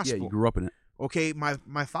in the gospel. Yeah, you grew up in it. Okay, my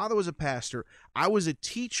father was a pastor. I was a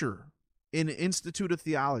teacher in Institute of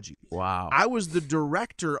Theology. Wow. I was the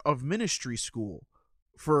director of ministry school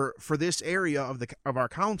for this area of our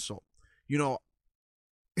council.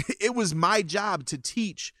 It was my job to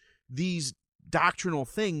teach these doctrinal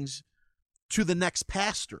things to the next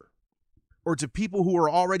pastor or to people who were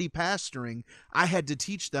already pastoring. I had to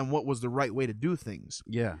teach them what was the right way to do things.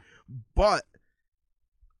 Yeah. But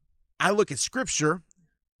I look at Scripture,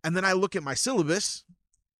 and then I look at my syllabus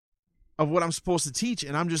of what I'm supposed to teach,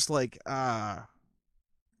 and I'm just like,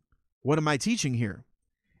 what am I teaching here?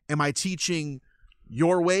 Am I teaching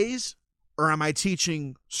your ways, or am I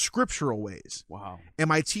teaching scriptural ways? Wow. Am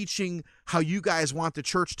I teaching how you guys want the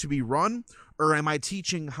church to be run, or am I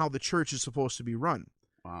teaching how the church is supposed to be run?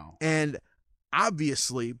 Wow. And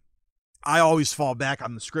obviously, I always fall back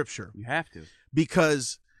on the scripture You have to.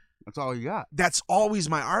 because That's all you got. that's always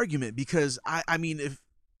my argument. Because I mean, if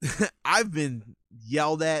I've been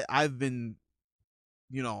yelled at, I've been,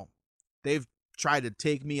 they've tried to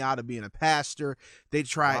take me out of being a pastor. They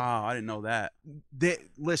try. Wow, I didn't know that.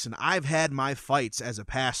 Listen, I've had my fights as a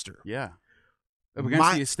pastor. Yeah.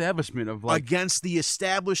 Against the establishment of against the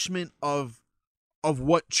establishment of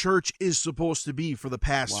what church is supposed to be for the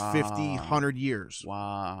past 50, 100 years.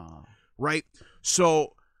 Wow. Right?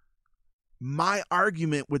 So my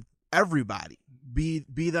argument with everybody, be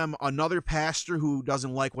them another pastor who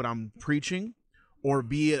doesn't like what I'm preaching, or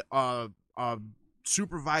be it a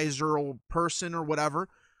supervisory person or whatever,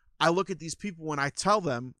 I look at these people when I tell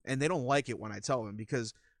them, and they don't like it when I tell them,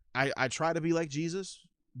 because I try to be like Jesus,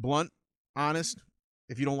 blunt, honest.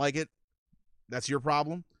 If you don't like it, that's your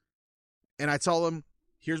problem. And I tell them,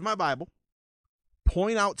 here's my Bible.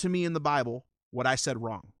 Point out to me in the Bible what I said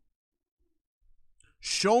wrong.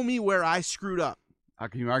 Show me where I screwed up. How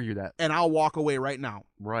can you argue that? And I'll walk away right now.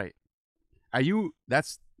 Right.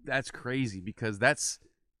 That's crazy, because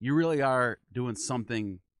you really are doing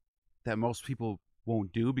something that most people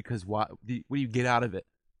won't do, because what do you get out of it?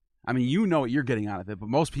 I mean, you know what you're getting out of it, but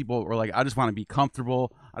most people are like, I just want to be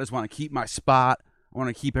comfortable. I just want to keep my spot. I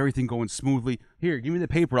want to keep everything going smoothly. Here, give me the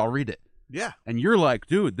paper. I'll read it. Yeah. And you're like,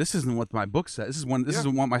 dude, this isn't what my book says. This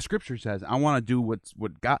isn't what my scripture says. I want to do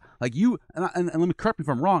what God, like you, and let me correct me if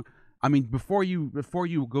I'm wrong. I mean, before you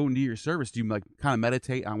go into your service, do you like kind of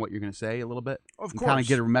meditate on what you're going to say a little bit? Of course. Kind of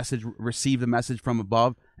get a message, receive the message from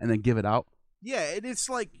above, and then give it out? Yeah, it's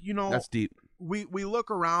like, That's deep. We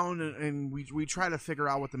look around and we try to figure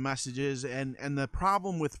out what the message is, and the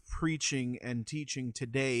problem with preaching and teaching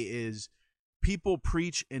today is people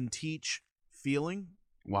preach and teach feeling.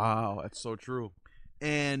 Wow, that's so true.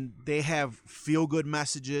 And they have feel good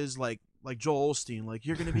messages like Joel Osteen, like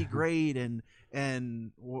you're gonna be great, and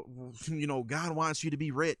God wants you to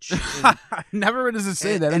be rich. And, Never does it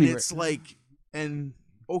say that and anywhere. it's like, and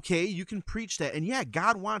okay, you can preach that, and yeah,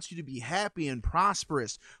 God wants you to be happy and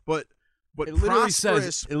prosperous, but it literally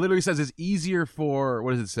says it's easier for,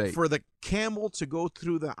 what does it say? For the camel to go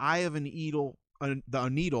through the eye of a needle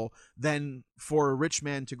than for a rich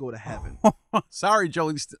man to go to heaven. Sorry,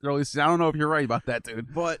 Jolie. I don't know if you're right about that,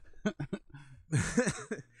 dude. But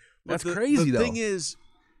that's crazy, the though. thing is,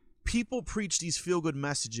 people preach these feel-good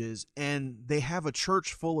messages, and they have a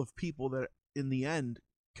church full of people that, in the end,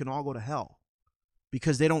 can all go to hell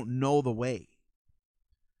because they don't know the way.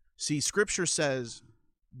 See, Scripture says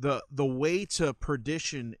the way to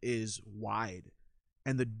perdition is wide,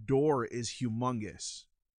 and the door is humongous,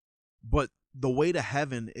 but the way to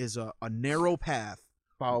heaven is a narrow path.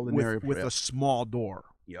 Follow the narrow with path. a small door.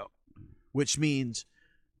 Yep. Which means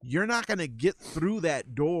you're not going to get through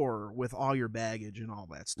that door with all your baggage and all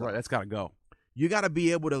that stuff. Right, that's got to go. You got to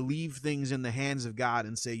be able to leave things in the hands of God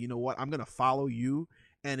and say, you know what, I'm going to follow you,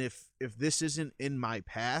 and if this isn't in my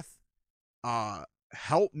path,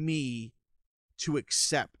 help me to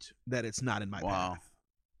accept that it's not in my path.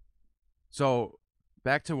 So,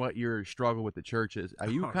 back to what your struggle with the church is. Are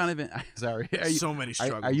you kind of in? Sorry, so many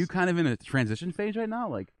struggles. Are you kind of in a transition phase right now?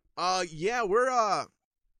 Like, yeah, we're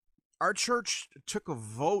our church took a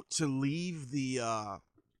vote to leave the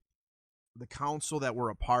council that we're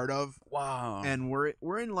a part of. Wow. And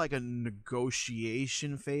we're in like a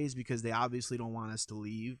negotiation phase because they obviously don't want us to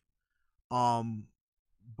leave.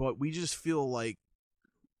 But we just feel like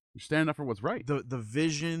you're standing up for what's right. The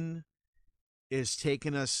vision is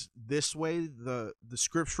taking us this way, the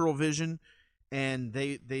scriptural vision, and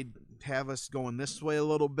they have us going this way a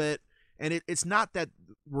little bit. And it's not that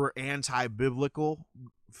we're anti-biblical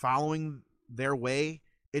following their way.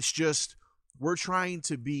 It's just we're trying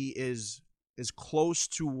to be as close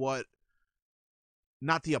to what,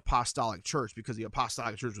 not the apostolic church, because the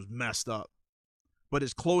apostolic church was messed up, but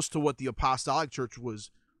as close to what the apostolic church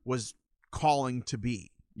was calling to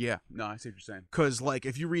be. Yeah, no, I see what you're saying. Because, like,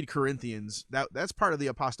 if you read Corinthians, that's part of the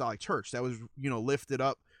apostolic church. That was, lifted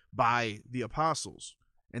up by the apostles.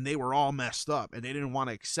 And they were all messed up, and they didn't want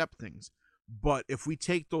to accept things. But if we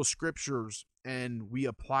take those scriptures and we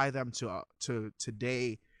apply them to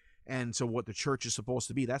today and to what the church is supposed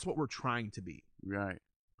to be, that's what we're trying to be. Right.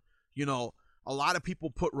 A lot of people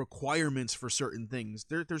put requirements for certain things.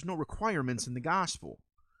 There's no requirements in the gospel.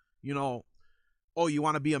 Oh, you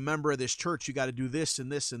want to be a member of this church, you got to do this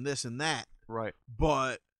and this and this and that. Right.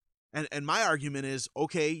 But, and my argument is,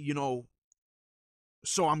 okay,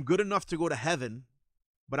 so I'm good enough to go to heaven,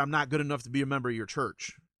 but I'm not good enough to be a member of your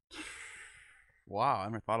church. Wow, I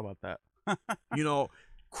never thought about that. You know,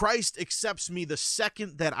 Christ accepts me the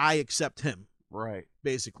second that I accept him. Right.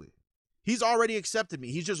 Basically. He's already accepted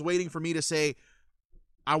me. He's just waiting for me to say,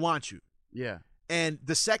 I want you. Yeah. And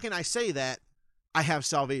the second I say that, I have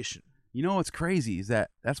salvation. You know what's crazy is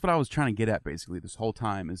that's what I was trying to get at basically this whole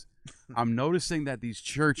time is I'm noticing that these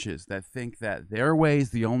churches that think that their way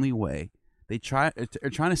is the only way, they're trying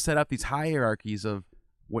to set up these hierarchies of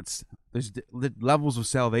there's levels of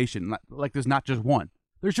salvation. Like there's not just one.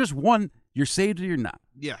 There's just one. You're saved or you're not.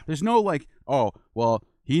 Yeah. There's no like, oh, well,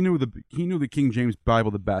 he knew the King James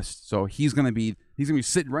Bible the best, so he's gonna be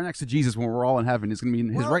sitting right next to Jesus when we're all in heaven. He's gonna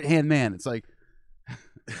be his right hand man. It's like,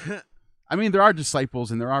 I mean, there are disciples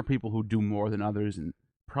and there are people who do more than others and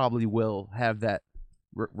probably will have that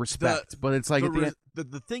respect. But it's like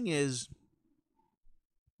the thing is,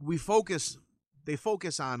 they focus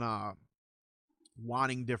on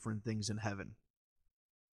wanting different things in heaven.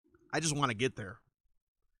 I just want to get there.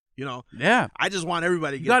 You know? Yeah. I just want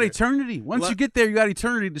everybody to get there. You got there. eternity. Once you get there, you got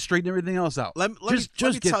eternity to straighten everything else out. Let me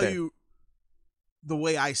tell you the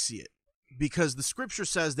way I see it. Because the scripture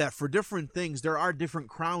says that for different things, there are different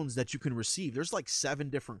crowns that you can receive. There's like 7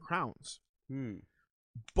 different crowns.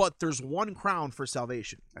 But there's one crown for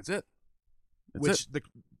salvation. That's it.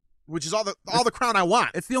 Which is all the crown I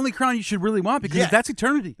want. It's the only crown you should really want because that's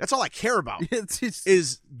eternity. That's all I care about.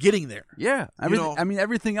 Is getting there. Yeah. I mean,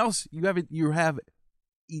 everything else you have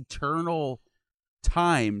eternal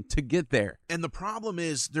time to get there. And the problem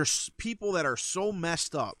is there's people that are so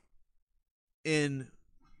messed up in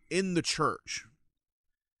the church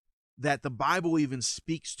that the Bible even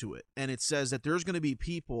speaks to it. And it says that there's going to be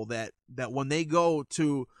people that when they go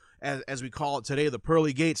to, as we call it today, the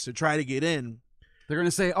pearly gates to try to get in, they're going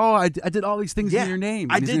to say, oh, I did all these things in your name.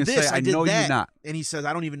 And I did this, say, I did know that. You not. And he says,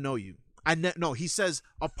 I don't even know you. No, he says,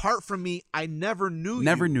 apart from me, I never knew you.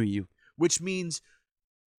 Never knew you. Which means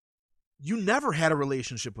you never had a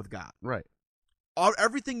relationship with God. Right.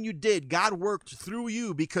 Everything you did, God worked through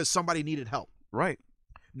you because somebody needed help. Right.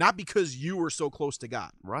 Not because you were so close to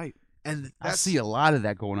God. Right. And I see a lot of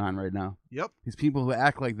that going on right now. Yep. These people who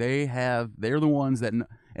act like they're the ones that, and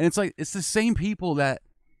it's like, it's the same people that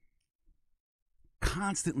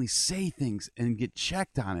constantly say things and get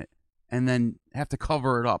checked on it and then have to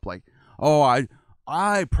cover it up. Like, oh,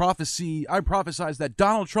 I prophesied that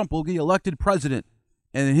Donald Trump will get elected president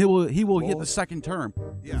and he will get the second term.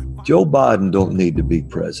 Yeah. Joe Biden don't need to be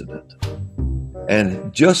president.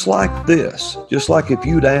 And just like this, just like if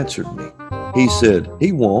you'd answered me, he said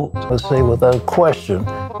he won't. Let's say without question,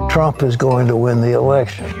 Trump is going to win the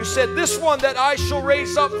election. You said, this one that I shall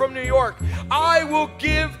raise up from New York, I will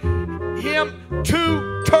give him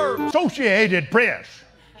 2 terms. Associated Press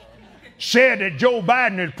said that Joe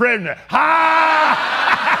Biden is president. Ha!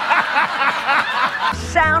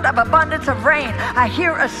 Sound of abundance of rain. I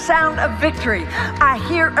hear a sound of victory. I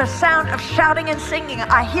hear a sound of shouting and singing.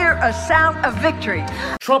 I hear a sound of victory.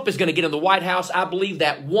 Trump is going to get in the White House. I believe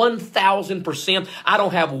that 1,000%. I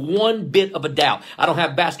don't have one bit of a doubt. I don't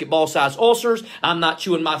have basketball-sized ulcers. I'm not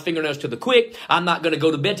chewing my fingernails to the quick. I'm not going to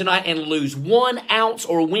go to bed tonight and lose 1 ounce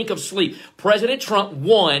or a wink of sleep. President Trump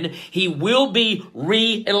won. He will be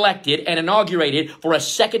re-elected and inaugurated for a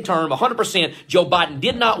second term. 100%. Joe Biden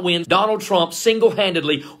did not win. Donald Trump single-handedly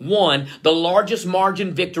won the largest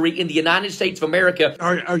margin victory in the United States of America.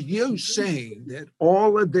 Are you saying that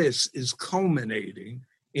all of this is culminating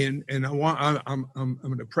in, and I'm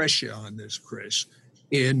going to press you on this, Chris,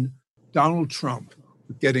 in Donald Trump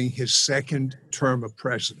getting his second term of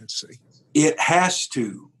presidency? It has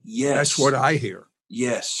to, yes. That's what I hear.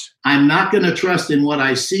 Yes. I'm not going to trust in what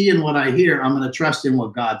I see and what I hear. I'm going to trust in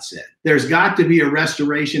what God said. There's got to be a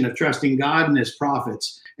restoration of trusting God and his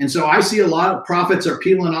prophets. And so I see a lot of prophets are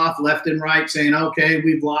peeling off left and right saying, okay,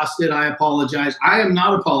 we've lost it. I apologize. I am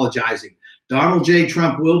not apologizing. Donald J.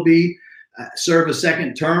 Trump will serve a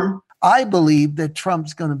second term. I believe that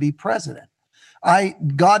Trump's going to be president.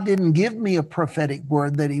 God didn't give me a prophetic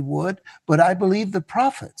word that he would, but I believe the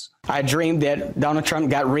prophets. I dreamed that Donald Trump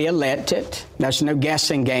got reelected. There's no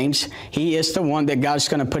guessing games. He is the one that God's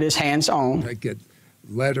going to put his hands on. I get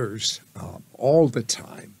letters all the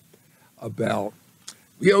time about,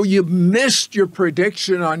 you missed your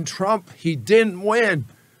prediction on Trump. He didn't win.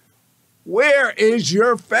 Where is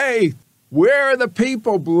your faith? Where are the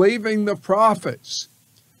people believing the prophets?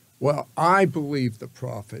 Well, I believe the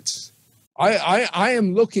prophets. I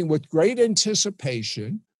am looking with great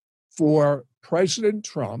anticipation for President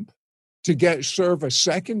Trump to serve a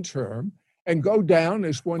second term and go down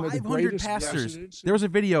as one of the greatest pastors. presidents. There was a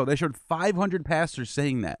video. They showed 500 pastors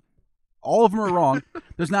saying that. All of them are wrong.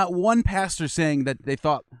 There's not one pastor saying that they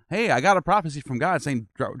thought, hey, I got a prophecy from God saying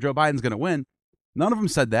Joe Biden's going to win. None of them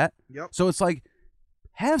said that. Yep. So it's like,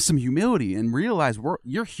 have some humility and realize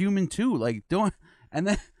you're human too. Like, don't,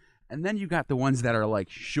 and then you got the ones that are like,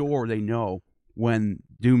 sure, they know when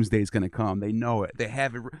doomsday is going to come. They know it. They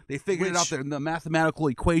have it. They figured it out. The mathematical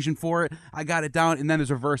equation for it. I got it down. And then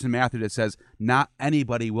there's a verse in Matthew that says, not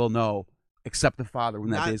anybody will know except the Father when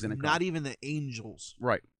that day is going to come. Not even the angels.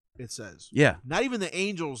 Right. It says. Yeah. Not even the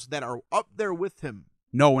angels that are up there with him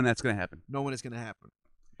know when that's going to happen. know when it's going to happen.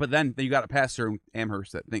 But then you got a pastor in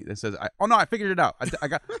Amherst that says, "Oh no, I figured it out.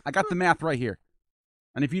 I got the math right here."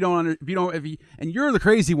 And if you're the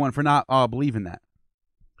crazy one for not believing that.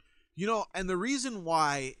 You know, and the reason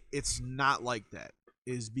why it's not like that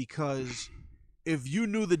is because if you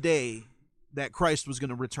knew the day that Christ was going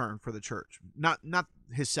to return for the church, not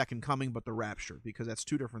his second coming, but the rapture, because that's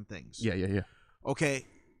two different things. Yeah. Okay,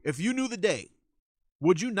 if you knew the day,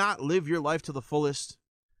 would you not live your life to the fullest,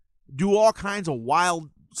 do all kinds of wild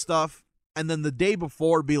stuff, and then the day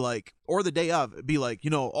before be like, or the day of, be like,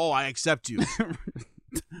 I accept you?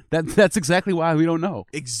 That's exactly why we don't know.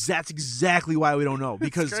 That's exactly why we don't know,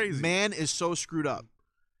 because man is so screwed up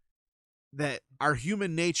that our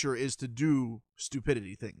human nature is to do stupid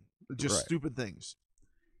things,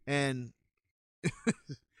 and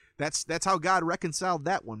that's how God reconciled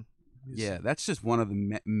that one. Yeah, that's just one of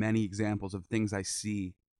the many examples of things I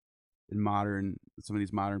see in some of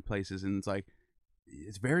these modern places, and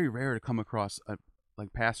it's very rare to come across a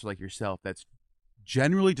pastor like yourself that's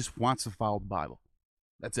generally just wants to follow the Bible.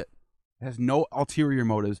 That's it. It has no ulterior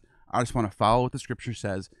motives. I just want to follow what the Scripture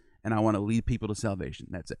says, and I want to lead people to salvation.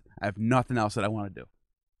 That's it. I have nothing else that I want to do.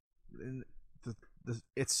 And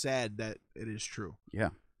it's sad that it is true. Yeah.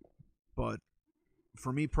 But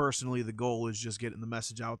for me personally, the goal is just getting the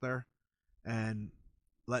message out there and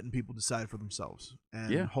letting people decide for themselves.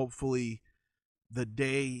 And hopefully the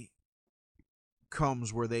day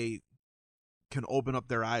comes where they can open up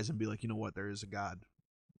their eyes and be like, you know what, there is a God.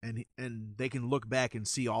 And they can look back and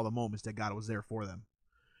see all the moments that God was there for them.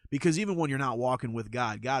 Because even when you're not walking with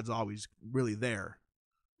God, God's always really there.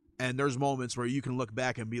 And there's moments where you can look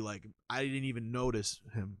back and be like, I didn't even notice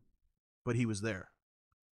him, but he was there.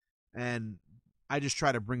 And I just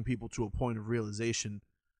try to bring people to a point of realization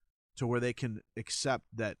to where they can accept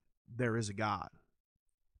that there is a God.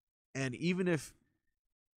 And even if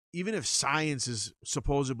science is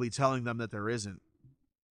supposedly telling them that there isn't,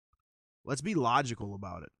 let's be logical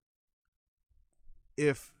about it.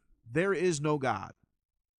 If there is no God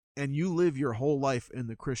and you live your whole life in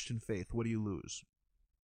the Christian faith, what do you lose?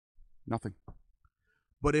 Nothing.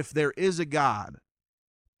 But if there is a God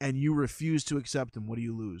and you refuse to accept him, what do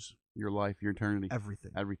you lose? Your life, your eternity.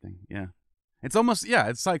 Everything. Yeah. It's almost,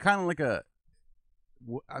 it's like kind of like and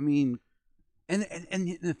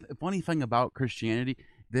the funny thing about Christianity,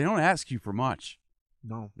 they don't ask you for much.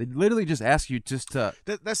 No. They literally just ask you just to...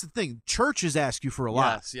 That's the thing. Churches ask you for a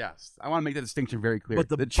lot. Yes. I want to make that distinction very clear. But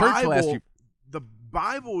the church Bible, will ask you... The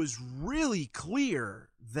Bible is really clear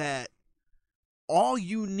that all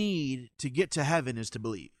you need to get to heaven is to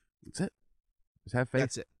believe. That's it. Just have faith.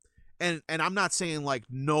 That's it. And I'm not saying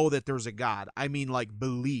know that there's a God. I mean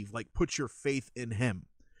believe, put your faith in him.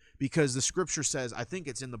 Because the scripture says, I think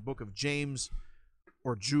it's in the book of James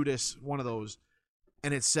or Judas, one of those,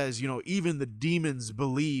 and it says, even the demons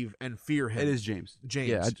believe and fear him. It is James.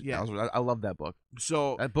 Yeah. I love that book.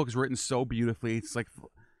 So that book is written so beautifully. It's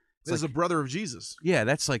a brother of Jesus. Yeah,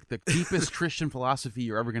 that's the deepest Christian philosophy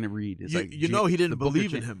you're ever going to read. It's he didn't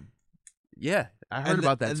believe in him. Yeah, I heard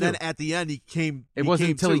about that too. And then at the end, he came. It wasn't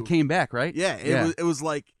until he came back, right? Yeah, it was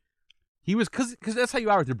like he was because that's how you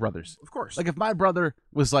are with your brothers. Of course. If my brother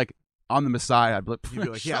was on the Messiah, I'd be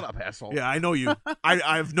like, shut up, asshole. Yeah, I know you.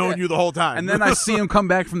 I've known you the whole time. And then I see him come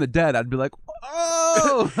back from the dead. I'd be like,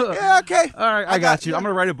 oh, yeah, okay, all right, I got you. I'm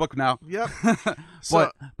gonna write a book now. Yep.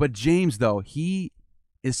 But James though, he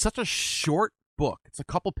is such a short book. It's a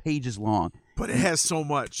couple pages long, but it has so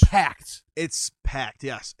much packed. It's packed.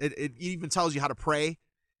 Yes, it even tells you how to pray,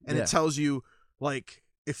 and it tells you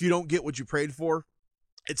if you don't get what you prayed for,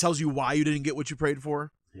 it tells you why you didn't get what you prayed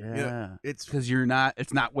for. Yeah, it's because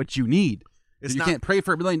it's not what you need. You not, can't pray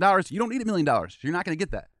for $1 million. You don't need $1 million. You're not going to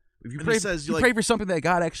get that. If you pray for something that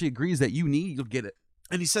God actually agrees that you need, you'll get it.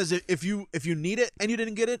 And he says if you need it and you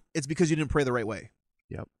didn't get it, it's because you didn't pray the right way.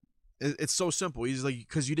 Yep. It's so simple. He's like,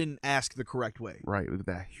 because you didn't ask the correct way. Right, with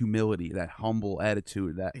that humility, that humble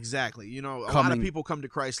attitude. Exactly. A lot of people come to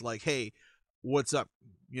Christ like, hey, what's up?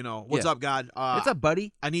 What's up, God? What's up,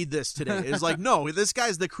 buddy? I need this today. It's like, no, this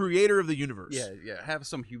guy's the creator of the universe. Yeah. Have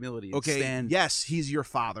some humility. Okay, yes, he's your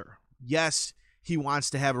father. Yes, he wants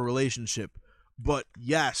to have a relationship. But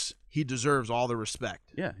yes, he deserves all the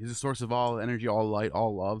respect. Yeah, he's a source of all energy, all light,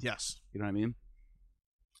 all love. Yes. You know what I mean?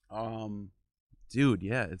 Dude,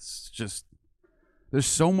 yeah, it's just there's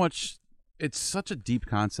so much. It's such a deep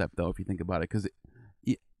concept, though, if you think about it, because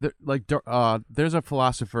there's a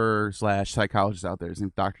philosopher / psychologist out there. His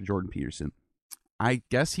name's Dr. Jordan Peterson. I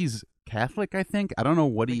guess he's Catholic. I think I don't know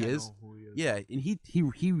what he is. Yeah, and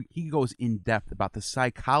he goes in depth about the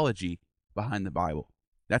psychology behind the Bible.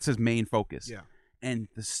 That's his main focus. Yeah. And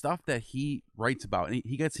the stuff that he writes about, and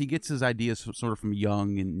he gets his ideas sort of from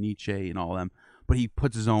Jung and Nietzsche and all them, but he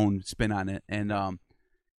puts his own spin on it. And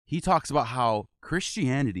he talks about how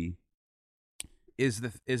Christianity was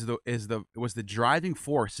the driving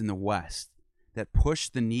force in the West that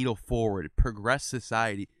pushed the needle forward, progressed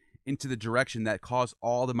society into the direction that caused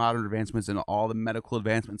all the modern advancements and all the medical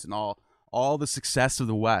advancements and all the success of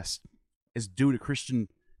the West is due to Christian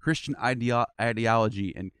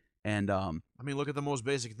ideology and I mean, look at the most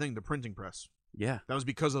basic thing, the printing press. Yeah, that was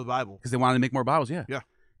because of the Bible. Because they wanted to make more Bibles. Yeah, yeah,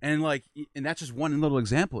 and that's just one little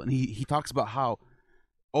example. And he talks about how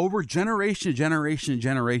over generation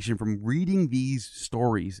from reading these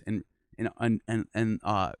stories and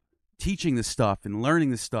teaching this stuff and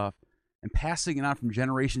learning this stuff and passing it on from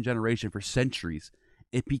generation to generation for centuries,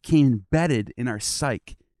 it became embedded in our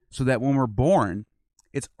psyche, so that when we're born,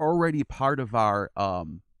 it's already part of our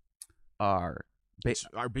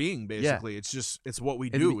being, basically. Yeah. It's what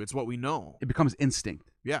we do. It's what we know. It becomes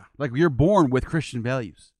instinct. Yeah. Like you're born with Christian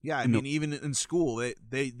values. Yeah, I mean, even in school,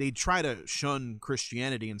 they try to shun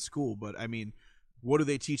Christianity in school, but I mean, what do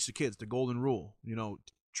they teach the kids? The golden rule,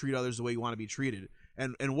 treat others the way you want to be treated.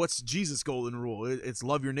 And what's Jesus' golden rule? It's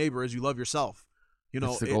love your neighbor as you love yourself.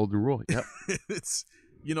 It's the golden rule. Yep. It's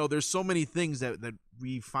there's so many things that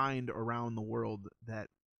we find around the world that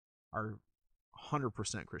are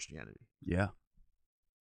 100% Christianity. Yeah.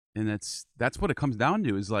 And that's what it comes down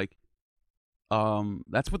to, is like,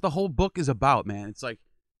 that's what the whole book is about, man. It's like,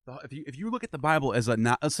 if you look at the Bible as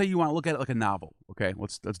let's say you want to look at it like a novel, okay?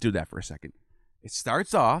 Let's do that for a second. It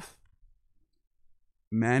starts off,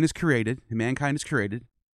 mankind is created.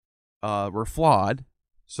 We're flawed,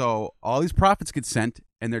 so all these prophets get sent,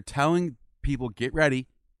 and they're telling people, get ready,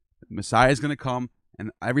 the Messiah is going to come,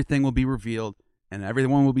 and everything will be revealed, and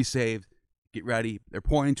everyone will be saved. Get ready. They're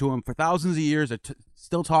pointing to him for thousands of years. They're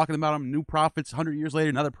still talking about him. New prophets, 100 years later,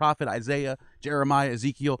 another prophet, Isaiah, Jeremiah,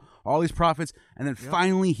 Ezekiel, all these prophets. And then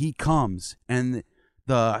finally he comes, and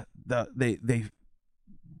the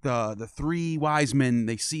three wise men,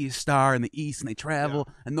 they see a star in the east, and they travel,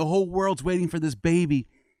 and the whole world's waiting for this baby.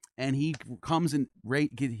 And he comes and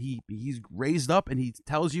he's raised up, and he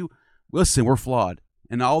tells you, listen, we're flawed.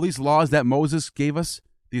 And all these laws that Moses gave us,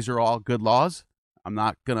 these are all good laws. I'm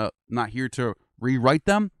not here to rewrite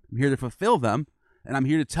them. I'm here to fulfill them, and I'm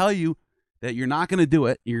here to tell you that you're not gonna do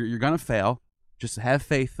it. You're gonna fail. Just have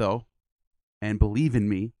faith, though, and believe in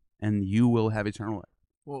me, and you will have eternal life.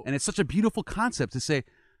 Well, and it's such a beautiful concept to say,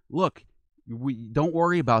 look, don't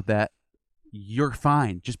worry about that. You're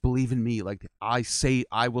fine. Just believe in me. Like I say,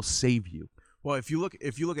 I will save you. Well, if you look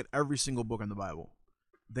at every single book in the Bible,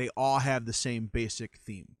 they all have the same basic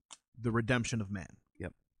theme: the redemption of man.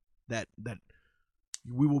 Yep. That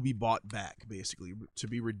we will be bought back, basically. To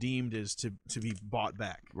be redeemed is to be bought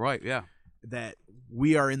back. Right, yeah. That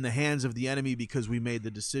we are in the hands of the enemy because we made the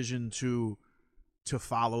decision to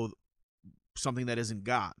follow something that isn't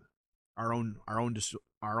God. Our own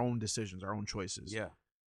decisions, our own choices. Yeah.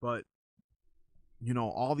 But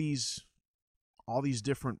all these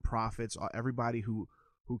different prophets, everybody who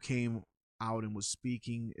came out and was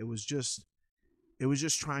speaking, it was just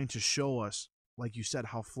trying to show us, like you said,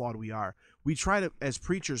 how flawed we are. We try to, as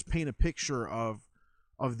preachers, paint a picture of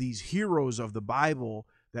these heroes of the Bible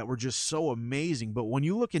that were just so amazing. But when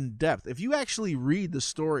you look in depth, if you actually read the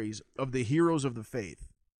stories of the heroes of the faith,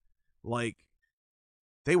 like,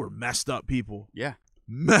 they were messed up people. Yeah.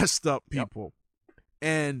 Messed up people. Yep.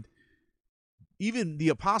 And even the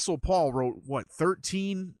Apostle Paul wrote,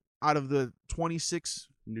 13 out of the 26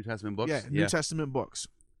 New Testament books? Yeah, New Testament books.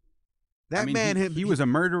 That he was a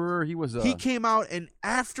murderer. He came out, and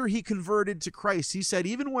after he converted to Christ, he said,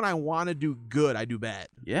 even when I want to do good, I do bad.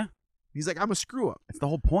 Yeah. He's like, I'm a screw up. It's the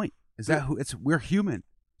whole point. We're human.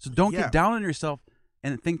 So don't get down on yourself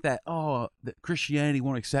and think that, that Christianity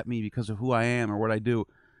won't accept me because of who I am or what I do.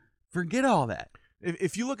 Forget all that.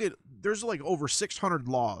 If you look at, there's like over 600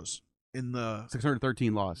 laws in the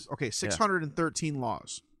 613 laws. Okay, 613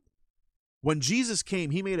 laws. When Jesus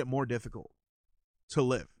came, he made it more difficult to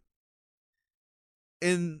live.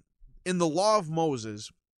 In the law of Moses,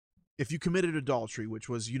 if you committed adultery, which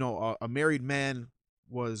was, a married man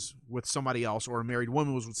was with somebody else or a married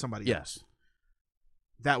woman was with somebody else,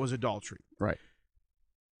 that was adultery. Right.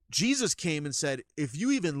 Jesus came and said, if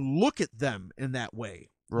you even look at them in that way,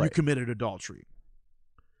 you committed adultery.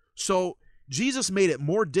 So Jesus made it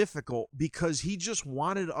more difficult because he just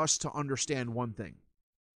wanted us to understand one thing.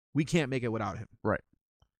 We can't make it without him. Right.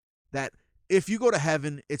 That if you go to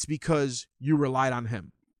heaven, it's because you relied on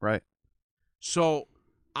him. Right. So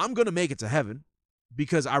I'm going to make it to heaven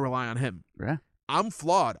because I rely on him. Yeah. I'm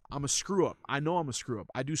flawed. I'm a screw up. I know I'm a screw up.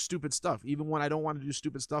 I do stupid stuff. Even when I don't want to do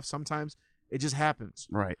stupid stuff, sometimes it just happens.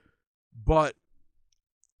 Right. But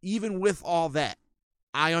even with all that,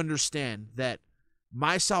 I understand that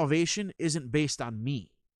my salvation isn't based on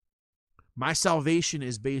me. My salvation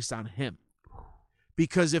is based on him.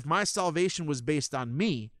 Because if my salvation was based on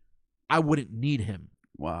me, I wouldn't need him.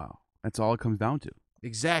 Wow. That's all it comes down to.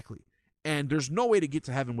 Exactly. And there's no way to get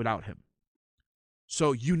to heaven without him.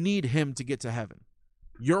 So you need him to get to heaven.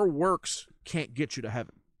 Your works can't get you to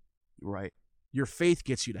heaven. Right. Your faith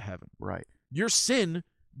gets you to heaven. Right. Your sin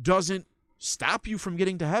doesn't stop you from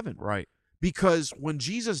getting to heaven. Right. Because when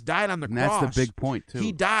Jesus died on the cross, that's the big point, too.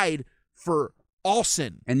 He died for all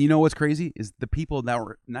sin. And you know what's crazy is the people that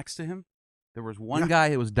were next to him. There was one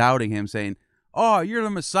guy who was doubting him, saying, "Oh, you're the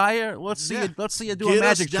Messiah. Let's see you do a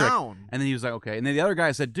magic trick." And then he was like, "Okay." And then the other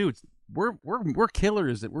guy said, "Dude, we're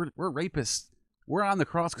killers. We're rapists. We're on the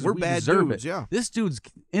cross because we bad deserve dudes, it. yeah. This dude's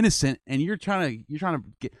innocent, and you're trying to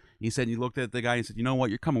get." He said, "You looked at the guy and said, you know what?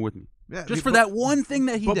 You're coming with me, just for that one thing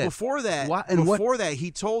that he did." But before that,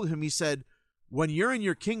 he told him, he said, "When you're in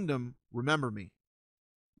your kingdom, remember me."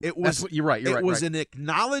 It was you're right. It was an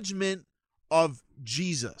acknowledgement of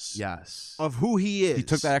Jesus. Yes. Of who he is. He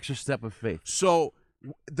took that extra step of faith. So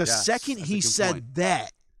the second he said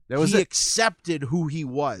that, he accepted who he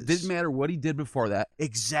was. Didn't matter what he did before that.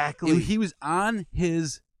 Exactly. He was on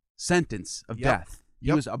his sentence of death.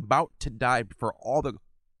 He was about to die for all the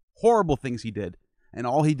horrible things he did. And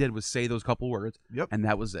all he did was say those couple words. Yep. And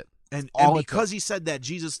that was it. And because he said that,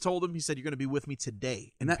 Jesus told him, he said, "You're going to be with me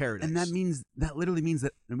today in paradise." And that literally means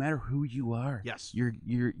that no matter who you are, yes, you're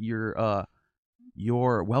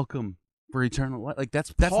welcome for eternal life. Like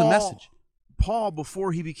that's the message. Paul,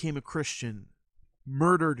 before he became a Christian,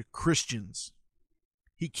 murdered Christians.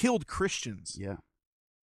 He killed Christians. Yeah.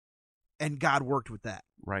 And God worked with that.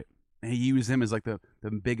 Right. And he used him as like the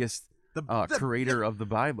biggest creator of the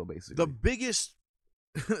Bible, basically. The biggest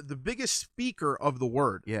the biggest speaker of the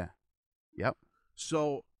word. Yeah. Yep.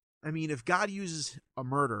 So, I mean, if God uses a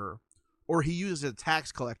murderer or he uses a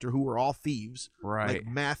tax collector who were all thieves, right? Like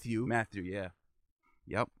Matthew, yeah.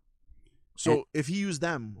 Yep. So if he used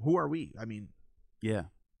them, who are we? I mean, yeah.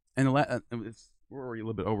 And we're already a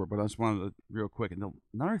little bit over, but I just wanted to real quick. And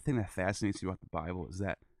another thing that fascinates me about the Bible is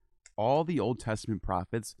that all the Old Testament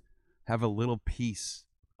prophets have a little piece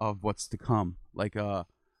of what's to come. Like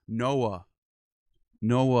Noah,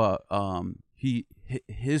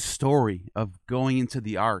 his story of going into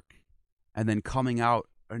the ark and then coming out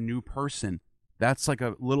a new person. That's like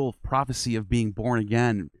a little prophecy of being born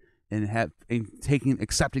again and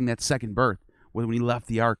accepting that second birth when he left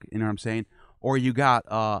the ark. You know what I'm saying? Or you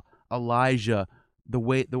got Elijah,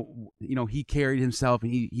 he carried himself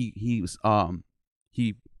and he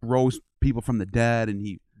rose people from the dead and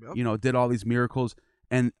he did all these miracles.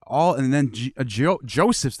 And then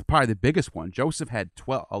Joseph's probably the biggest one. Joseph had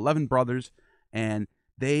 11 brothers, and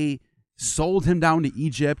they sold him down to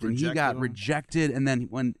Egypt, and he got rejected. And then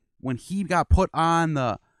when he got put on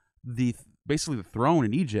the basically the throne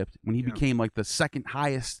in Egypt, when he became like the second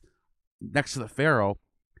highest next to the Pharaoh,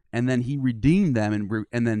 and then he redeemed them,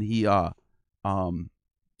 and then he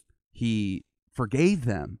forgave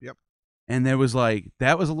them. Yep. And there was like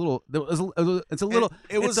it's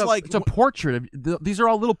a portrait of these are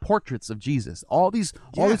all little portraits of Jesus. All these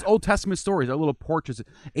Old Testament stories are little portraits.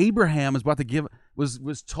 Abraham was about to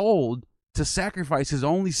was told to sacrifice his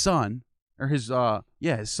only son, or his son.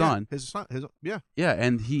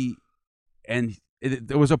 And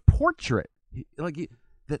there was a portrait the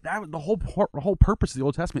whole purpose of the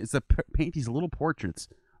Old Testament is to paint these little portraits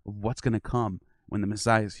of what's going to come when the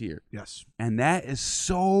Messiah is here. Yes. And that is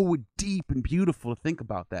so deep and beautiful to think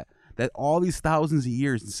about that all these thousands of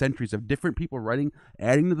years and centuries of different people writing,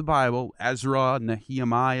 adding to the Bible, Ezra,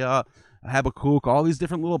 Nehemiah, Habakkuk, all these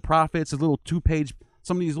different little prophets, a little 2-page,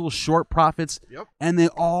 some of these little short prophets, and they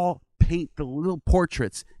all paint the little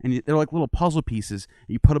portraits, and they're like little puzzle pieces. And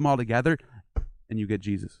you put them all together, and you get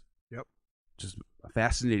Jesus. Yep. Just a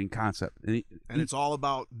fascinating concept. And it's all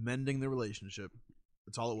about mending the relationship.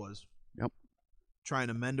 That's all it was. Yep. Trying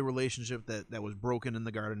to mend a relationship that was broken in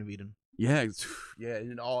the Garden of Eden. Yeah, and it's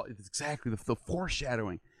exactly the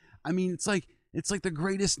foreshadowing. I mean, it's like It's like the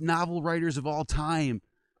greatest novel writers of all time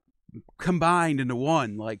combined into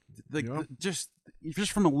one. Like just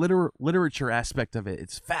from a literature aspect of it,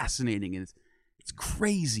 it's fascinating and it's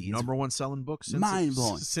crazy. It's Number one selling book since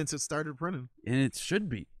mind-blowing. Since it started printing. And it should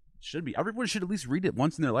be. Everyone should at least read it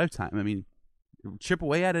once in their lifetime. I mean, chip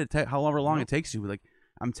away at it however long it takes you. Like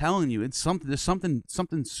I'm telling you, it's something. There's something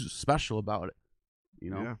special about it.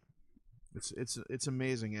 You know. Yeah. It's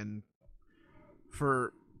amazing, and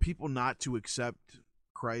for people not to accept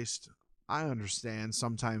Christ, I understand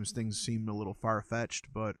sometimes things seem a little far-fetched,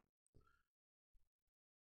 but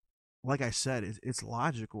like I said, it's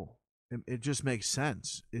logical. It just makes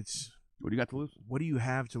sense. It's what do you got to lose? What do you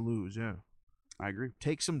have to lose? Yeah, I agree.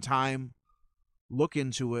 Take some time, look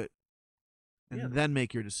into it, and then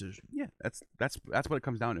make your decision. Yeah, that's what it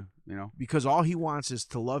comes down to, you know. Because all he wants is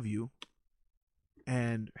to love you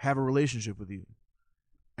and have a relationship with you,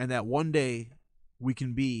 and that one day we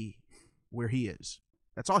can be where he is.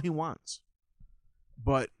 That's all he wants.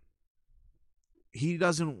 But he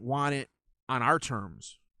doesn't want it on our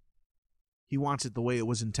terms. He wants it the way it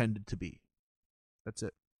was intended to be. That's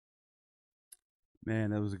it.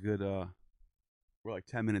 Man, that was a good we're like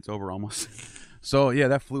 10 minutes over almost. So yeah,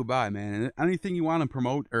 that flew by, man. And anything you want to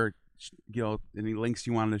promote, or any links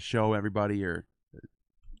you wanted to show everybody, or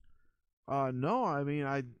no, I mean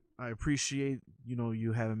I appreciate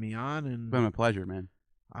you having me on, and it's been a pleasure, man.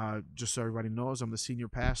 Just so everybody knows, I'm the senior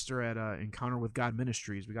pastor at Encounter with God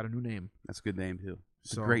Ministries. We got a new name. That's a good name too.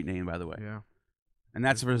 It's a great name, by the way. Yeah. And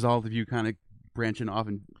that's a result of you kind of branching off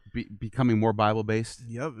and becoming more Bible based.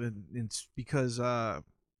 Yep, and it's because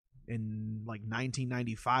in like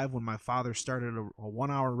 1995, when my father started a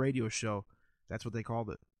 1-hour radio show, that's what they called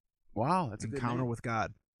it. Wow, that's a Encounter good name. with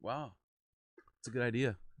God. Wow, that's a good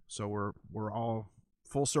idea. So we're all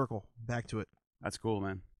full circle back to it. That's cool,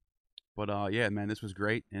 man. But yeah, man, this was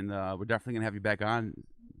great, and we're definitely gonna have you back on.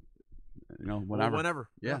 Whenever. Whenever.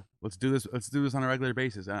 Yeah. Let's do this. Let's do this on a regular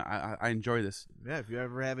basis. I enjoy this. Yeah. If you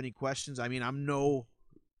ever have any questions, I mean, I'm no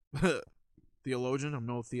theologian. I'm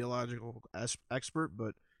no theological expert,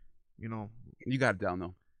 but you got it down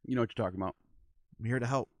though. You know what you're talking about. I'm here to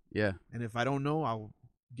help. Yeah. And if I don't know, I'll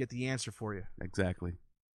get the answer for you. Exactly.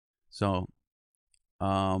 So,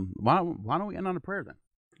 why don't we end on a prayer then?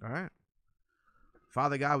 All right.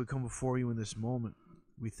 Father God, we come before you in this moment.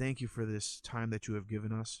 We thank you for this time that you have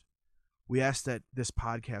given us. We ask that this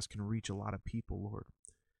podcast can reach a lot of people, Lord.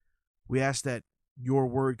 We ask that your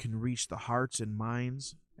word can reach the hearts and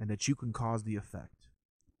minds, and that you can cause the effect.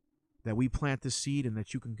 That we plant the seed and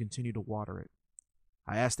that you can continue to water it.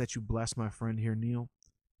 I ask that you bless my friend here, Neil,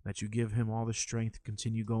 that you give him all the strength to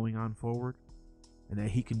continue going on forward, and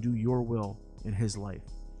that he can do your will in his life.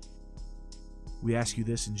 We ask you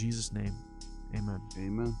this in Jesus' name. Amen.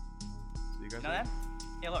 Amen. See you guys. Know that?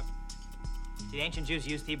 Yeah, look. The ancient Jews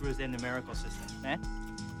used Hebrew as their numerical system, eh?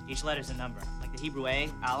 Each letter's a number. Like the Hebrew A,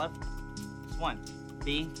 Aleph, it's 1.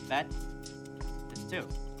 B, Bet, it's 2. You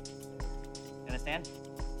understand?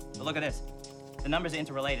 But look at this. The numbers are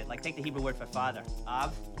interrelated. Like take the Hebrew word for father.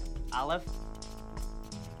 Av, Aleph,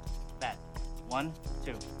 Bet. 1,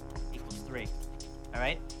 2 equals 3. All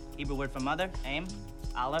right? Hebrew word for mother, Aim,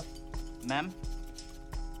 Aleph, Mem.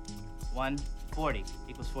 1, 40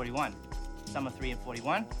 equals 41. Sum of 3 and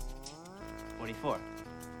 41, 44. All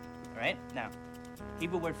right? Now,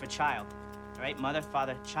 Hebrew word for child. All right? Mother,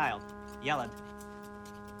 father, child. Yelad.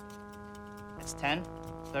 That's 10,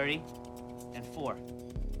 30, and 4.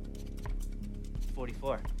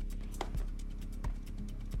 44.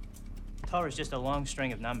 Torah is just a long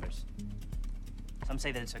string of numbers. Some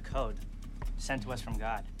say that it's a code sent to us from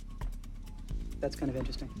God. That's kind of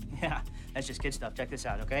interesting. Yeah, that's just kid stuff. Check this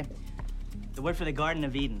out, okay? The word for the Garden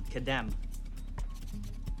of Eden, Kedem.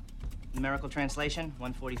 Numerical translation,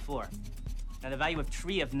 144. Now the value of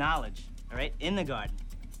tree of knowledge, all right, in the garden,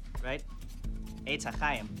 right? Eitz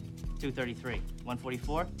HaChaim, 233.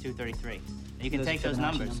 144, 233. And you can take those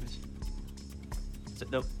numbers. So,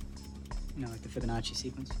 like the Fibonacci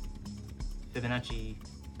sequence? Fibonacci.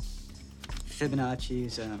 Fibonacci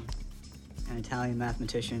is an Italian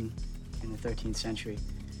mathematician in the 13th century.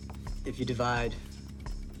 If you divide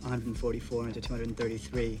 144 into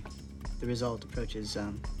 233, the result approaches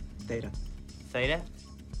theta. Theta?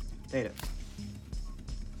 Theta.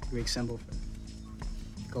 Greek symbol for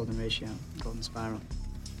golden ratio, golden spiral.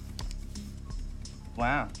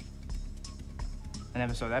 Wow. I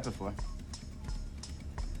never saw that before.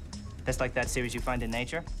 That's like that series you find in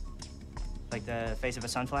nature? Like the face of a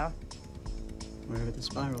sunflower? Wherever the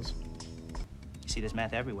spirals. You see this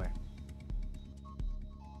math everywhere.